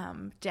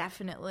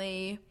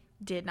definitely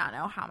did not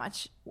know how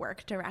much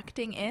work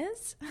directing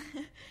is.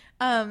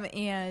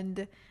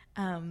 I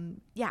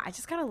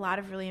just got a lot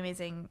of really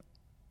amazing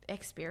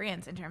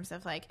experience in terms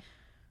of like,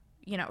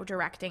 you know,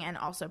 directing and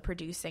also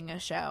producing a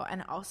show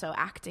and also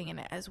acting in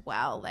it as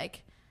well.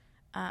 Like,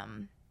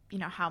 you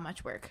know, how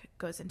much work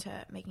goes into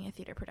making a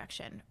theater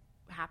production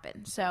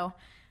happen. So,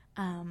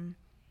 it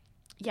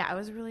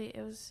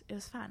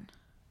was fun.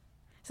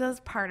 So that was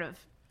part of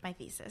my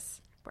thesis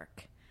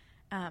work.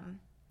 And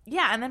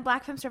then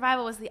Black Femme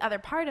Survival was the other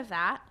part of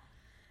that.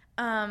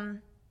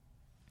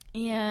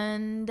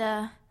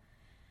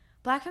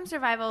 Black Femme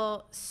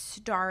Survival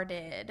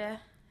started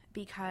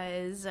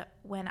because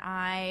when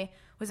I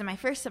was in my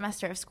first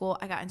semester of school,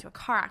 I got into a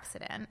car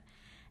accident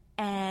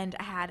and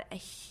I had a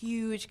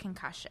huge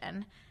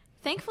concussion.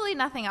 Thankfully,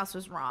 nothing else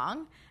was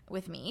wrong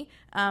with me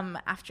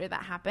after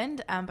that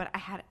happened, but I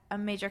had a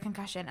major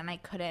concussion and I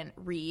couldn't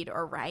read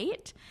or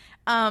write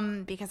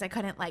because I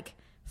couldn't, like,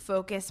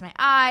 focus my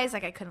eyes.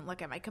 Like, I couldn't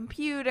look at my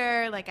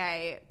computer. Like,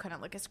 I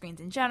couldn't look at screens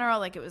in general.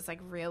 Like, it was, like,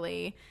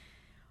 really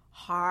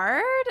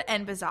hard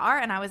and bizarre,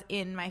 and I was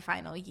in my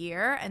final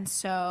year, and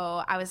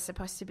so I was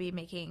supposed to be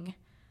making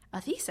a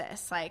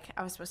thesis. Like,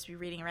 I was supposed to be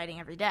reading and writing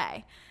every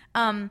day.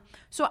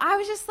 So I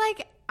was just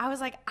like,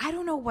 I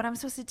don't know what I'm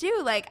supposed to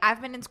do. Like,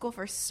 I've been in school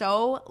for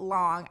so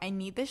long. I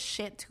need this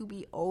shit to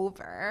be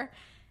over.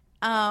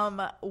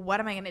 What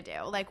am I going to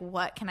do? Like,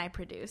 what can I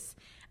produce?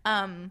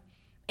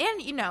 And,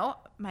 you know,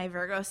 my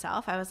Virgo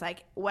self, I was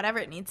like, whatever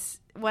it is,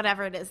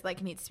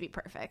 like, needs to be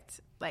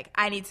perfect. Like,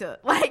 I need to,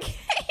 like,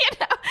 you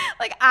know,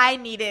 like, I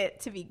need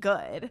it to be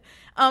good.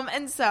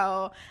 And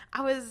so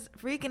I was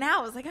freaking out.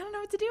 I was like, I don't know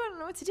what to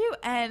do.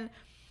 And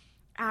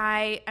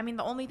I mean,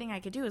 the only thing I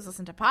could do is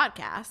listen to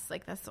podcasts.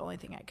 Like, that's the only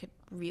thing I could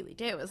really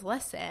do is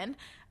listen.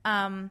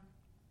 And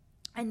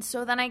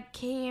so then I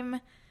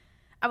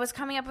was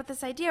coming up with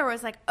this idea where I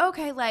was like,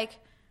 okay, like,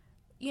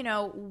 you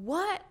know,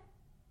 what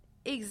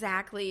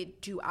exactly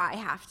do I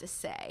have to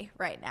say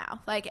right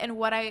now? Like, and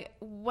what I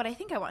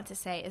think I want to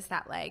say is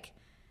that, like,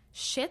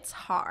 shit's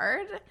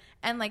hard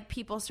and, like,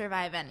 people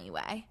survive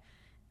anyway.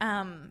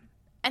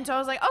 And so I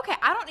was like, okay,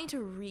 I don't need to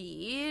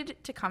read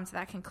to come to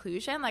that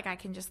conclusion. Like, I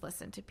can just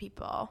listen to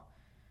people,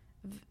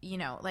 you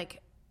know,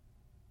 like,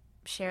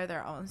 share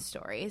their own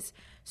stories.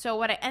 So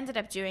what I ended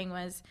up doing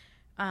was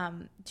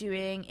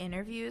doing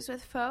interviews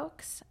with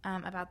folks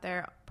about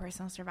their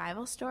personal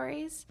survival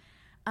stories.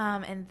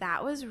 And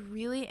that was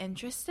really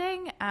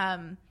interesting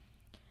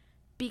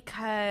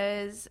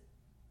because,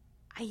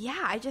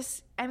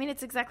 I mean,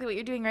 it's exactly what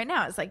you're doing right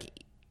now. It's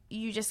like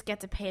you just get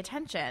to pay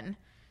attention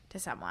to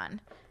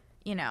someone,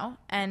 you know,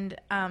 and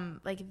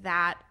like,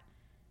 that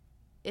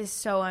is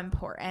so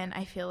important.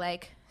 I feel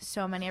like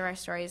so many of our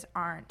stories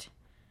aren't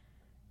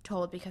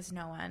told because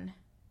no one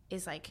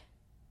is, like,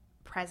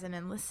 present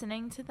and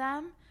listening to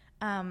them.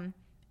 And,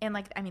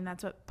 like, I mean,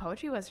 that's what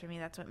poetry was for me.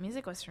 That's what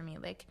music was for me.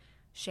 Like,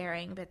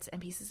 sharing bits and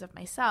pieces of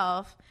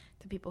myself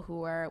to people who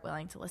were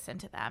willing to listen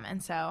to them.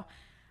 And so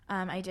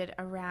I did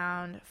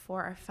around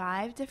 4 or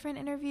 5 different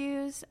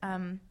interviews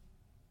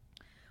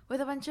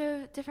with a bunch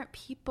of different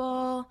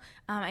people.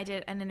 I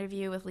did an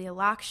interview with Leah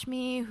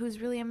Lakshmi, who's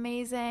really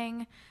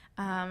amazing.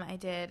 I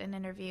did an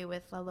interview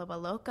with La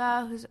Loba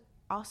Loca, who's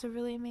also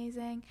really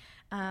amazing.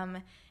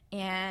 I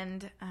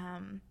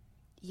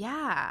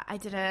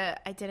did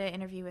an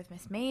interview with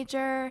Miss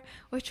Major,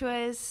 which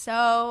was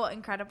so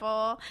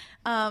incredible.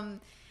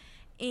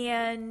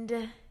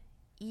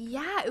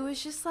 It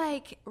was just,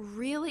 like,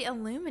 really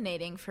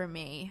illuminating for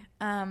me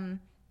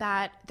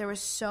that there was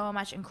so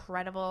much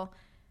incredible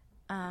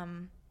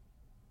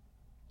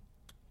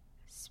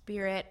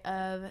spirit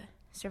of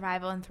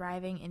survival and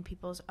thriving in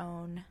people's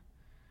own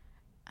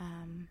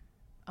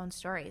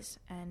stories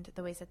and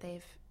the ways that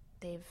they've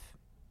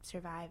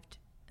survived.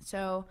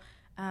 So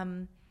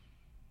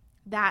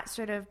that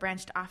sort of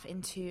branched off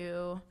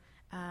into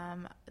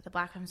the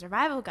Black Femme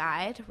Survival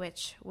Guide,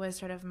 which was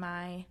sort of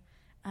my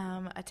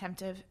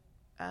attempt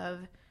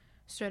of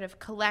sort of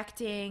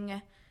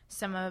collecting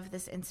some of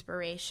this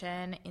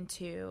inspiration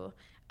into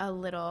a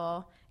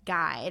little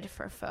guide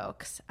for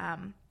folks.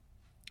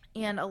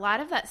 And a lot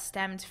of that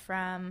stemmed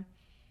from,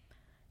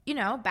 you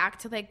know, back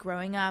to, like,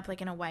 growing up, like,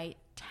 in a white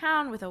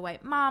town with a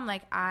white mom.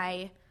 Like,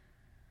 I,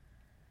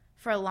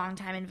 for a long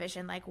time,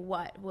 envisioned, like,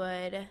 what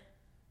would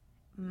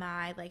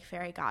my like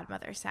fairy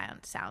godmother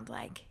sound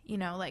like, you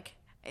know, like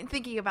and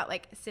thinking about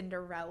like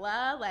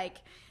Cinderella, like,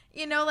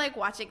 you know, like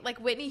watching like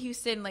Whitney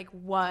Houston like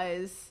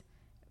was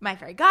my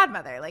fairy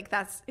godmother, like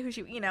that's who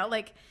she, you know,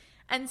 like,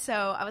 and so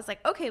I was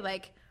like, okay,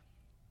 like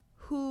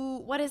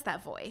what is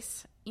that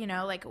voice, you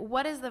know, like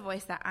what is the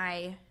voice that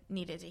I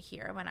needed to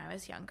hear when I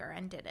was younger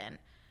and didn't,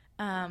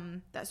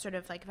 that sort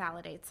of like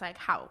validates like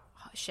how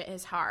shit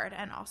is hard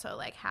and also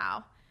like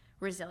how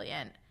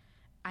resilient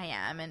I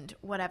am and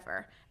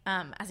whatever,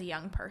 as a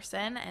young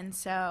person. And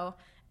so,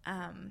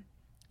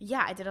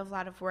 yeah, I did a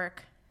lot of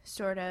work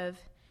sort of,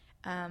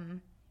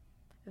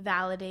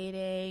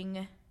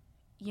 validating,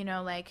 you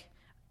know, like,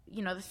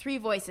 you know, the three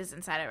voices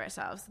inside of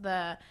ourselves,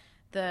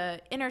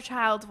 the inner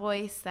child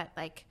voice that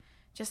like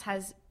just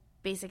has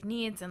basic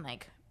needs and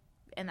like,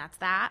 and that's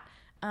that.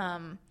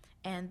 And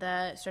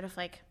the sort of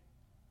like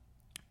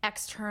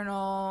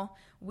external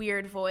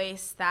weird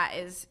voice that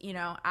is, you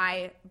know,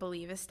 I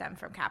believe is stemmed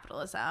from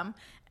capitalism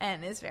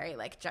and is very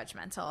like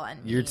judgmental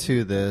and you're mean.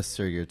 to this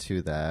or you're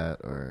to that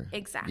or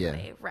Exactly.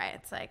 yeah. Right.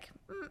 It's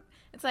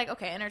like,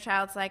 okay, inner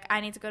child's like,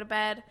 I need to go to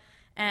bed.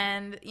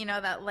 And, you know,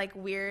 that like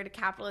weird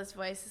capitalist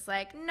voice is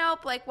like,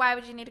 nope, like, why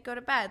would you need to go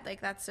to bed? Like,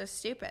 that's so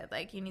stupid.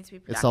 Like, you need to be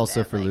productive. It's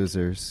also for like,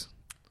 losers.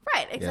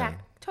 Right. Exactly.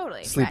 Yeah.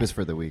 Totally. Sleep right. is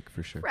for the weak,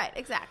 for sure. Right.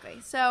 Exactly.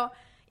 So,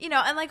 you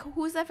know, and like,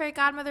 who's that fairy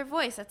godmother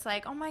voice? It's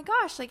like, oh my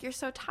gosh, like, you're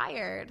so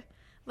tired.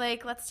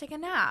 Like, let's take a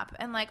nap.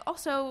 And like,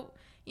 also,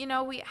 you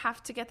know, we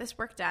have to get this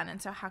work done.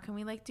 And so how can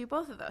we like do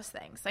both of those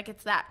things? Like,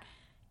 it's that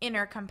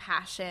inner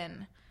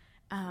compassion,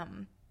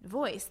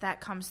 voice that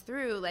comes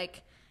through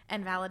like,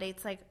 and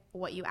validates like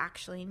what you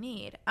actually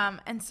need.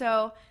 And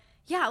so,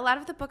 yeah, a lot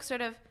of the book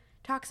sort of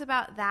talks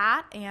about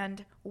that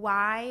and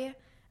why,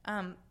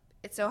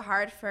 it's so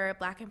hard for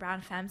Black and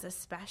brown femmes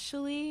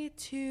especially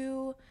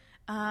to,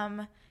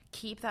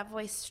 keep that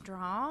voice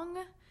strong.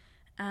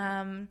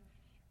 And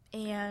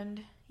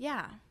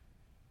yeah.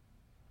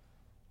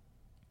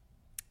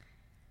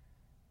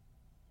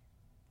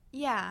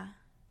 Yeah.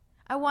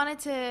 I wanted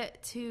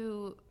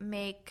to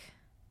make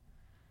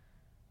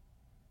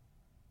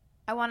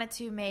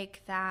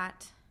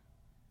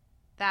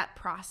that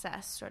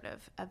process sort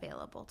of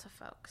available to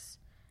folks,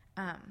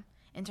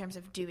 in terms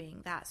of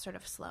doing that sort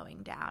of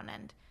slowing down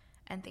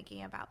and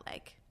thinking about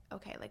like,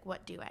 okay, like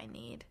what do I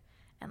need?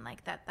 And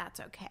like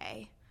that's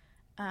okay.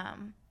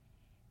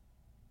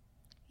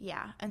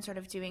 Yeah. And sort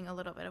of doing a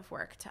little bit of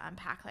work to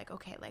unpack like,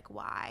 okay, like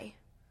why,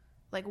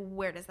 like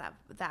where does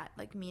that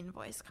like mean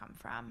voice come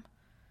from?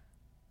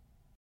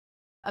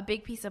 A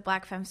big piece of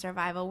Black femme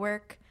survival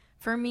work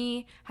for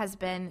me has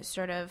been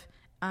sort of,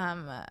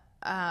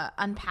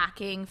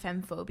 unpacking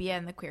femphobia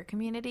in the queer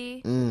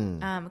community,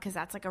 because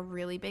that's like a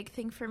really big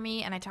thing for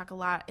me. And I talk a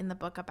lot in the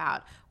book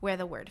about where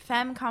the word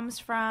femme comes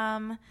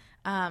from,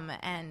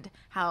 and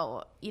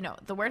how, you know,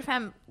 the word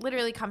femme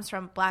literally comes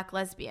from Black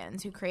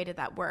lesbians who created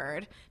that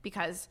word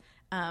because,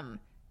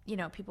 you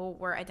know, people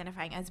were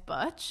identifying as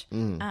butch,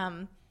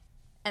 and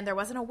there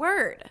wasn't a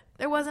word.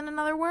 There wasn't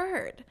another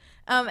word.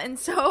 And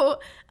so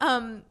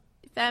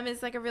femme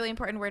is like a really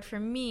important word for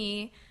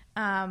me,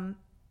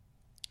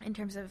 in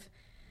terms of,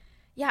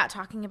 yeah,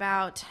 talking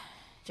about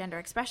gender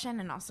expression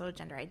and also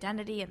gender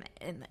identity and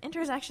the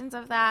intersections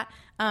of that.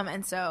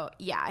 And so,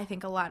 yeah, I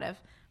think a lot of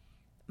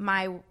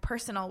my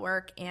personal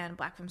work and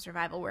Black femme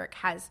survival work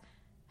has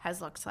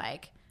looked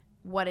like,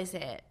 what is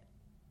it,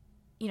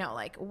 you know,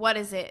 like, what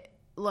does it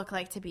look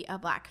like to be a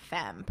Black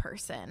femme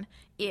person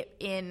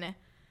in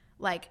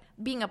like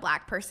being a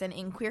Black person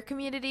in queer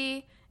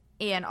community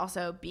and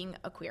also being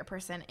a queer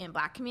person in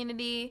Black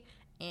community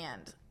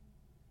and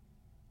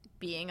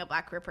being a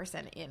Black queer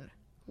person in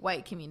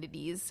white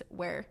communities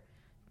where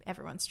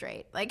everyone's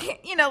straight,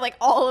 like, you know, like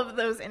all of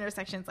those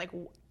intersections, like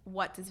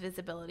what does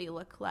visibility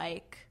look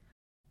like?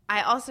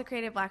 I also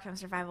created Black femme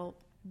survival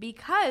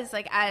because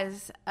like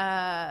as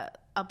a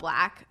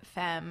Black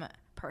femme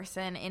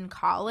person in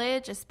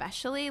college,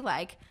 especially,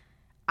 like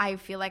I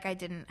feel like I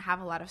didn't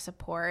have a lot of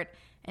support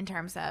in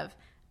terms of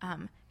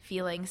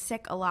feeling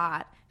sick a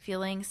lot,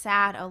 feeling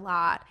sad a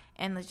lot,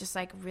 and just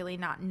like really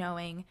not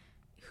knowing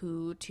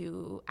who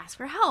to ask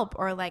for help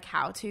or like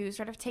how to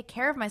sort of take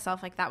care of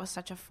myself. Like that was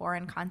such a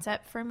foreign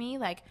concept for me.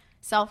 Like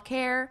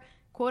self-care,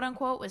 quote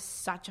unquote, was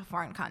such a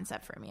foreign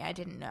concept for me. I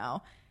didn't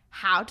know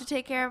how to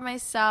take care of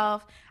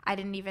myself. I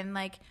didn't even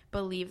like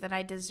believe that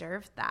I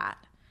deserved that.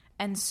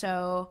 And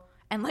so,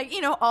 and like,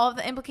 you know, all of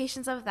the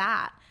implications of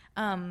that.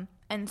 And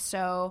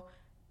so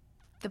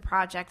the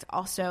project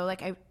also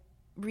like I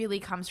really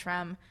comes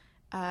from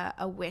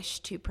a wish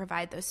to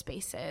provide those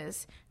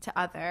spaces to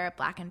other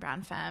Black and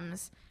brown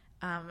femmes,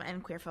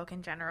 and queer folk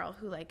in general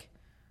who like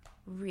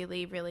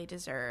really, really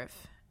deserve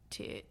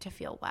to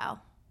feel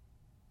well.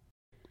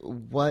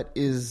 What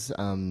is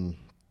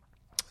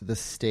the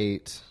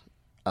state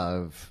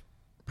of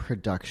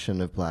production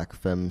of Black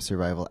femme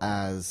survival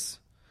as,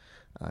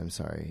 I'm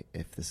sorry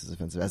if this is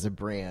offensive, as a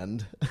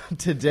brand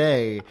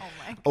today? Oh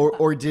my God.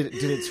 Or did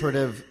it sort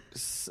of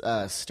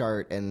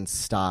start and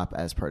stop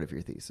as part of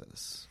your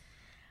thesis?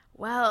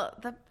 Well,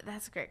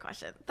 that's a great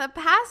question. The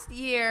past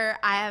year,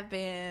 I have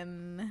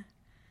been,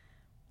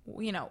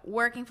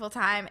 working full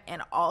time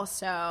and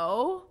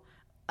also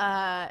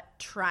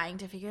trying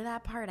to figure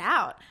that part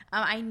out.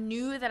 I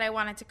knew that I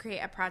wanted to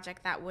create a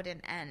project that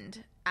wouldn't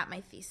end at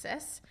my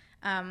thesis.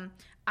 I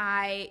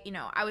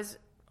was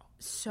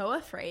so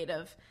afraid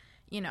of,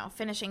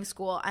 finishing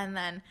school and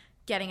then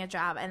getting a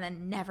job and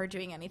then never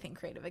doing anything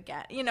creative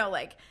again.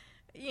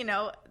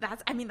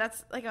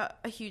 That's like a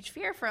huge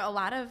fear for a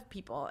lot of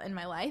people in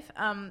my life.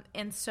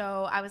 And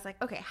so I was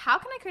like, okay, how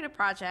can I create a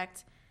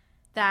project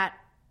that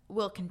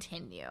will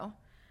continue,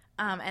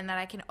 and that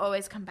I can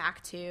always come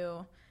back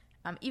to,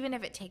 even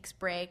if it takes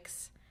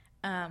breaks,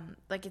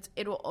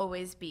 it will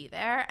always be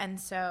there. And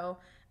so,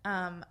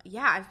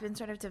 I've been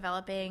sort of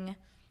developing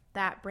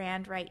that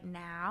brand right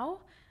now.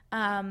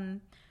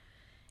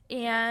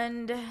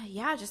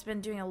 Just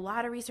been doing a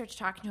lot of research,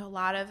 talking to a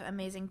lot of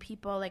amazing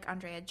people like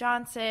Andrea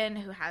Johnson,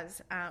 who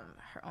has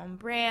her own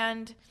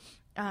brand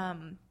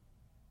and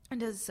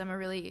does some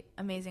really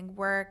amazing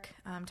work.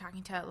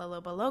 Talking to La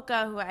Loba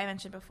Loca, who I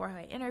mentioned before, who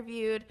I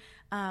interviewed.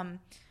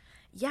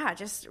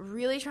 Just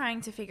really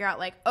trying to figure out,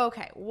 like,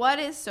 okay, what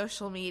is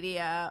social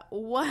media?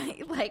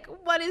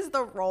 What is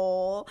the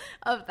role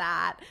of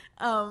that?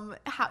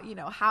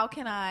 How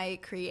can I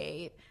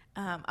create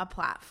a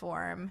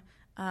platform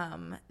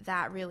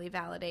that really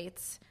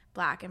validates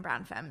Black and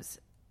brown femmes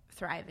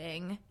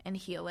thriving and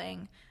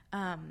healing?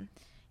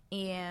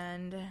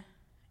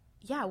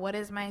 What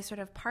is my sort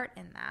of part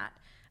in that?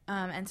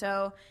 And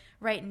so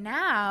right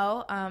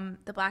now,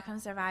 the Black Femme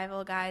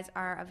Survival guides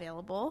are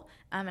available,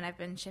 and I've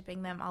been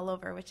shipping them all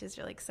over, which is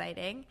really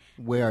exciting.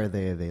 Where are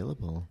they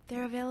available?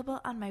 They're available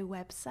on my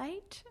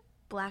website,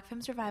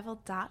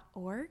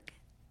 blackfemmesurvival.org.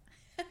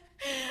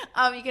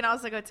 You can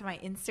also go to my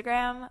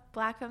Instagram,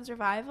 Black Femme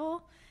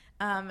Survival,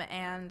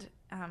 and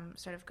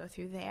sort of go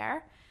through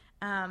there.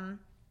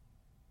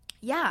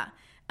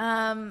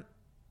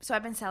 So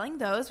I've been selling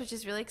those, which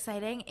is really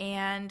exciting,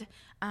 and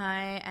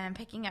I am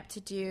picking up to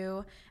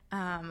do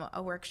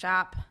a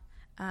workshop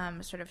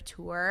sort of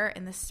tour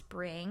in the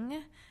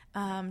spring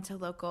to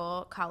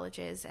local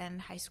colleges and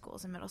high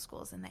schools and middle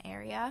schools in the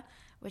area,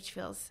 which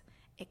feels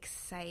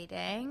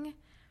exciting.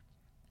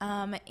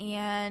 I'm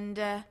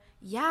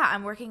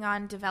working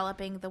on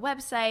developing the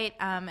website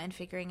and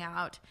figuring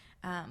out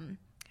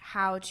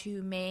how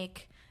to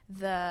make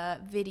the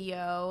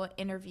video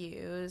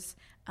interviews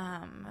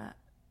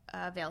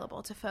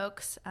available to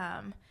folks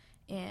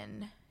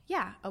in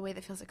a way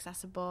that feels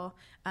accessible.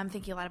 I'm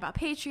thinking a lot about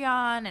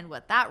Patreon and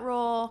what that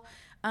role,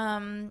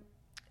 the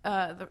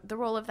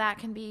role of that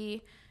can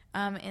be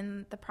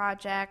in the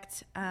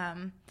project,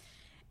 and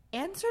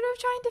sort of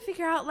trying to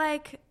figure out,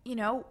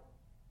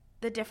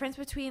 the difference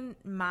between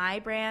my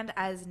brand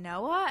as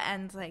Noah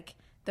and,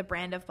 the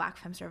brand of Black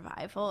Femme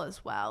Survival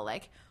as well.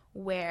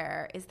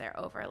 Where is there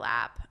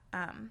overlap?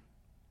 I'm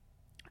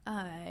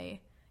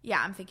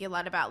thinking a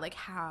lot about,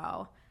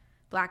 how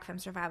Black Femme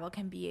Survival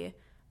can be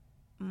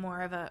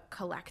more of a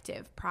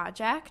collective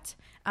project,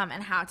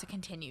 and how to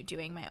continue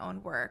doing my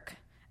own work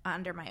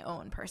under my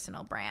own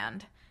personal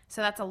brand.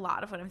 So that's a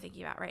lot of what I'm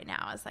thinking about right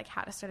now, is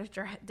how to sort of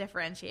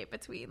differentiate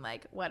between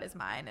what is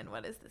mine and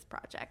what is this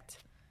project.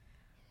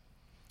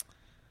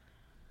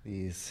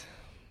 These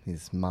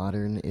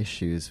modern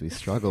issues we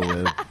struggle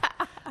with.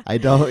 I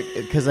don't,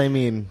 because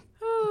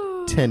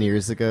 10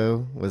 years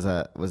ago, was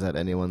that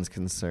anyone's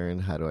concern?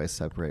 How do I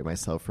separate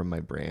myself from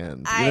my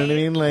brand? You know what I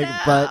mean?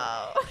 But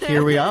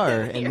here we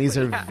are, and these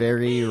are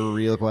very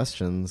real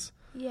questions.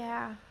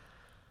 Yeah.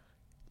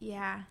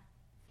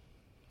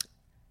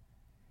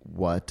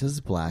 What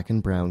does Black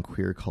and brown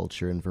queer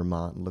culture in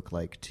Vermont look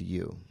like to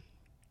you?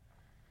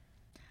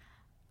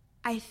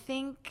 I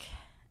think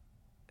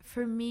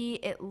for me,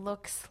 it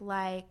looks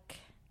like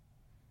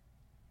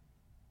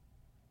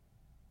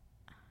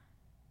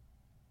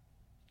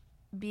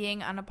being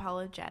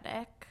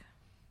unapologetic,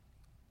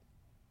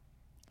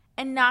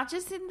 and not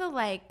just in the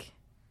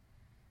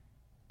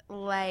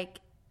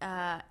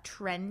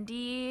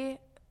trendy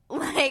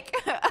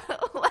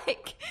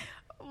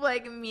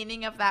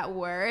meaning of that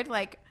word.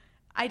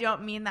 I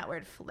don't mean that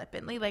word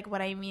flippantly.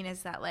 What I mean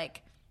is that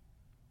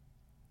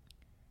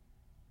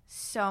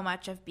so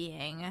much of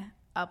being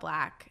a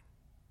Black,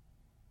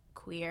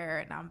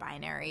 queer,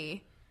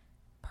 non-binary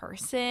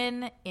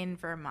person in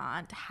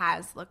Vermont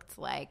has looked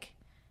like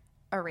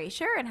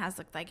erasure and has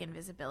looked like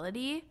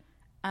invisibility.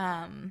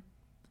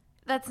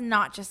 That's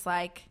not just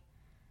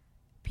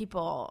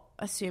people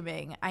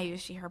assuming I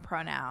use she, her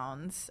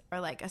pronouns, or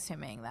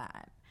assuming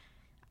that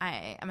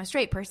I am a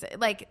straight person.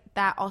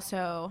 That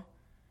also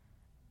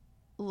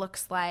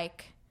looks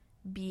like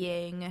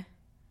being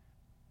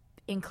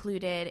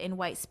included in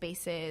white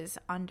spaces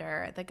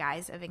under the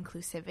guise of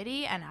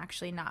inclusivity and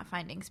actually not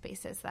finding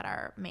spaces that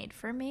are made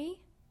for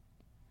me.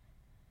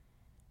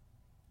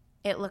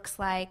 It looks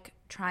like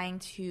trying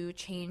to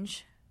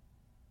change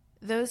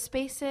those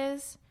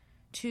spaces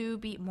to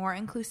be more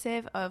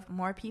inclusive of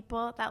more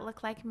people that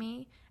look like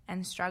me,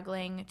 and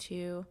struggling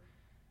to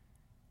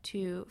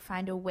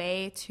find a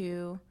way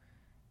to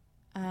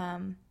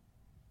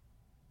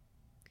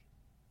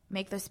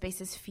make those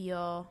spaces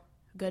feel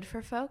good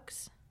for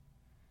folks.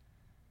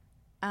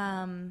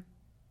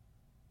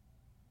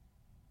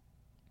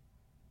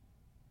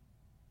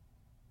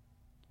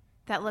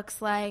 That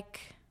looks like,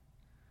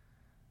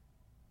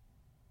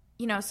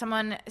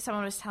 someone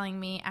was telling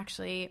me,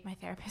 actually, my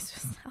therapist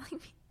was telling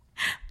me,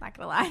 I'm not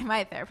going to lie,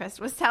 my therapist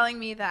was telling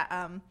me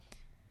that,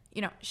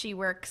 she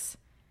works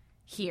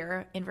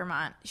here in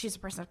Vermont. She's a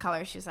person of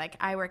color. She's like,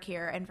 I work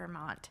here in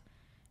Vermont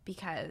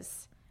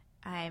because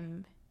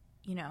I'm,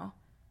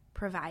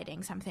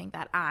 providing something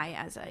that I,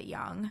 as a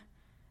young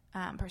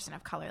person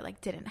of color,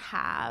 didn't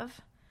have.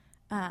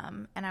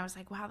 And I was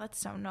like, wow, that's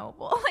so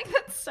noble.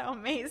 That's so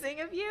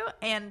amazing of you.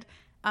 And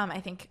I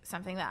think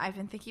something that I've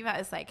been thinking about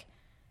is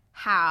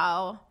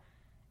how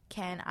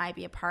can I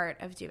be a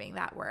part of doing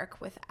that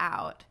work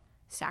without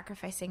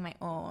sacrificing my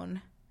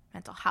own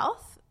mental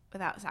health,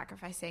 without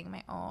sacrificing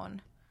my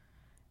own,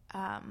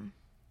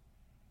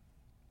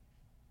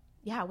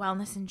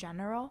 wellness in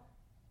general.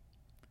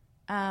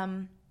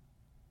 I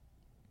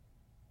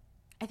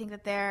think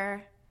that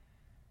there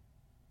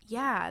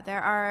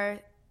are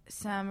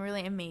some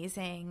really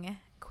amazing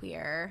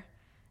queer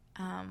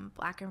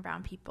Black and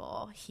brown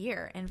people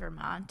here in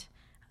Vermont.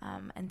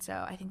 And so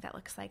I think that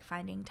looks like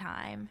finding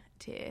time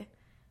to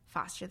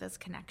foster those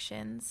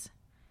connections.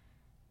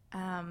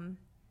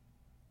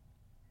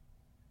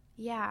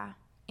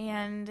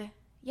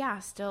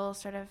 Still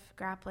sort of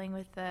grappling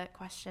with the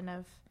question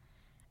of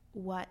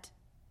what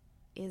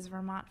is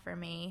Vermont for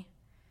me,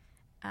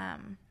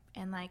 and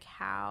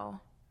how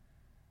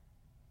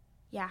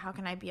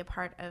can I be a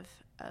part of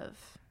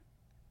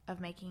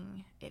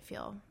making it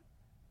feel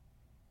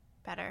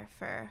better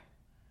for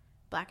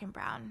Black and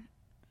brown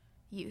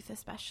youth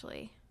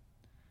especially.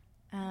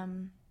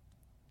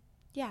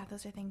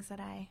 Those are things that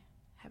I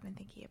have been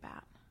thinking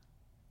about.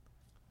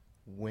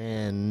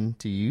 When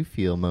do you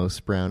feel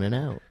most brown and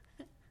out?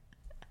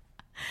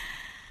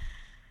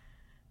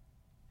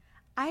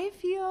 I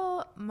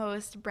feel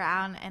most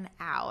brown and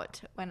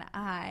out when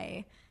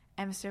I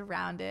am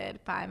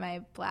surrounded by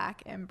my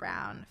Black and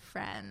brown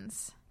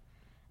friends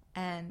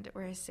and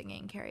we're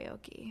singing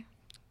karaoke.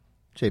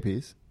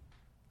 JP's?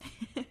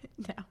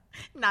 No,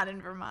 not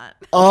in Vermont.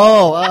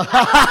 Oh,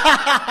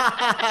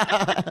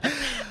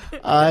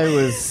 I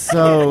was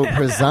so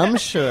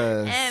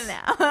presumptuous. And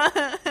no,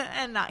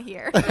 and not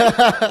here.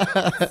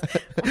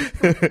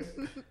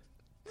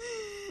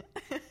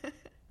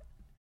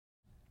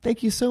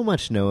 Thank you so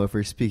much, Noah,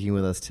 for speaking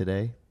with us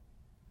today.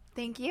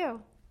 Thank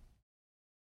you.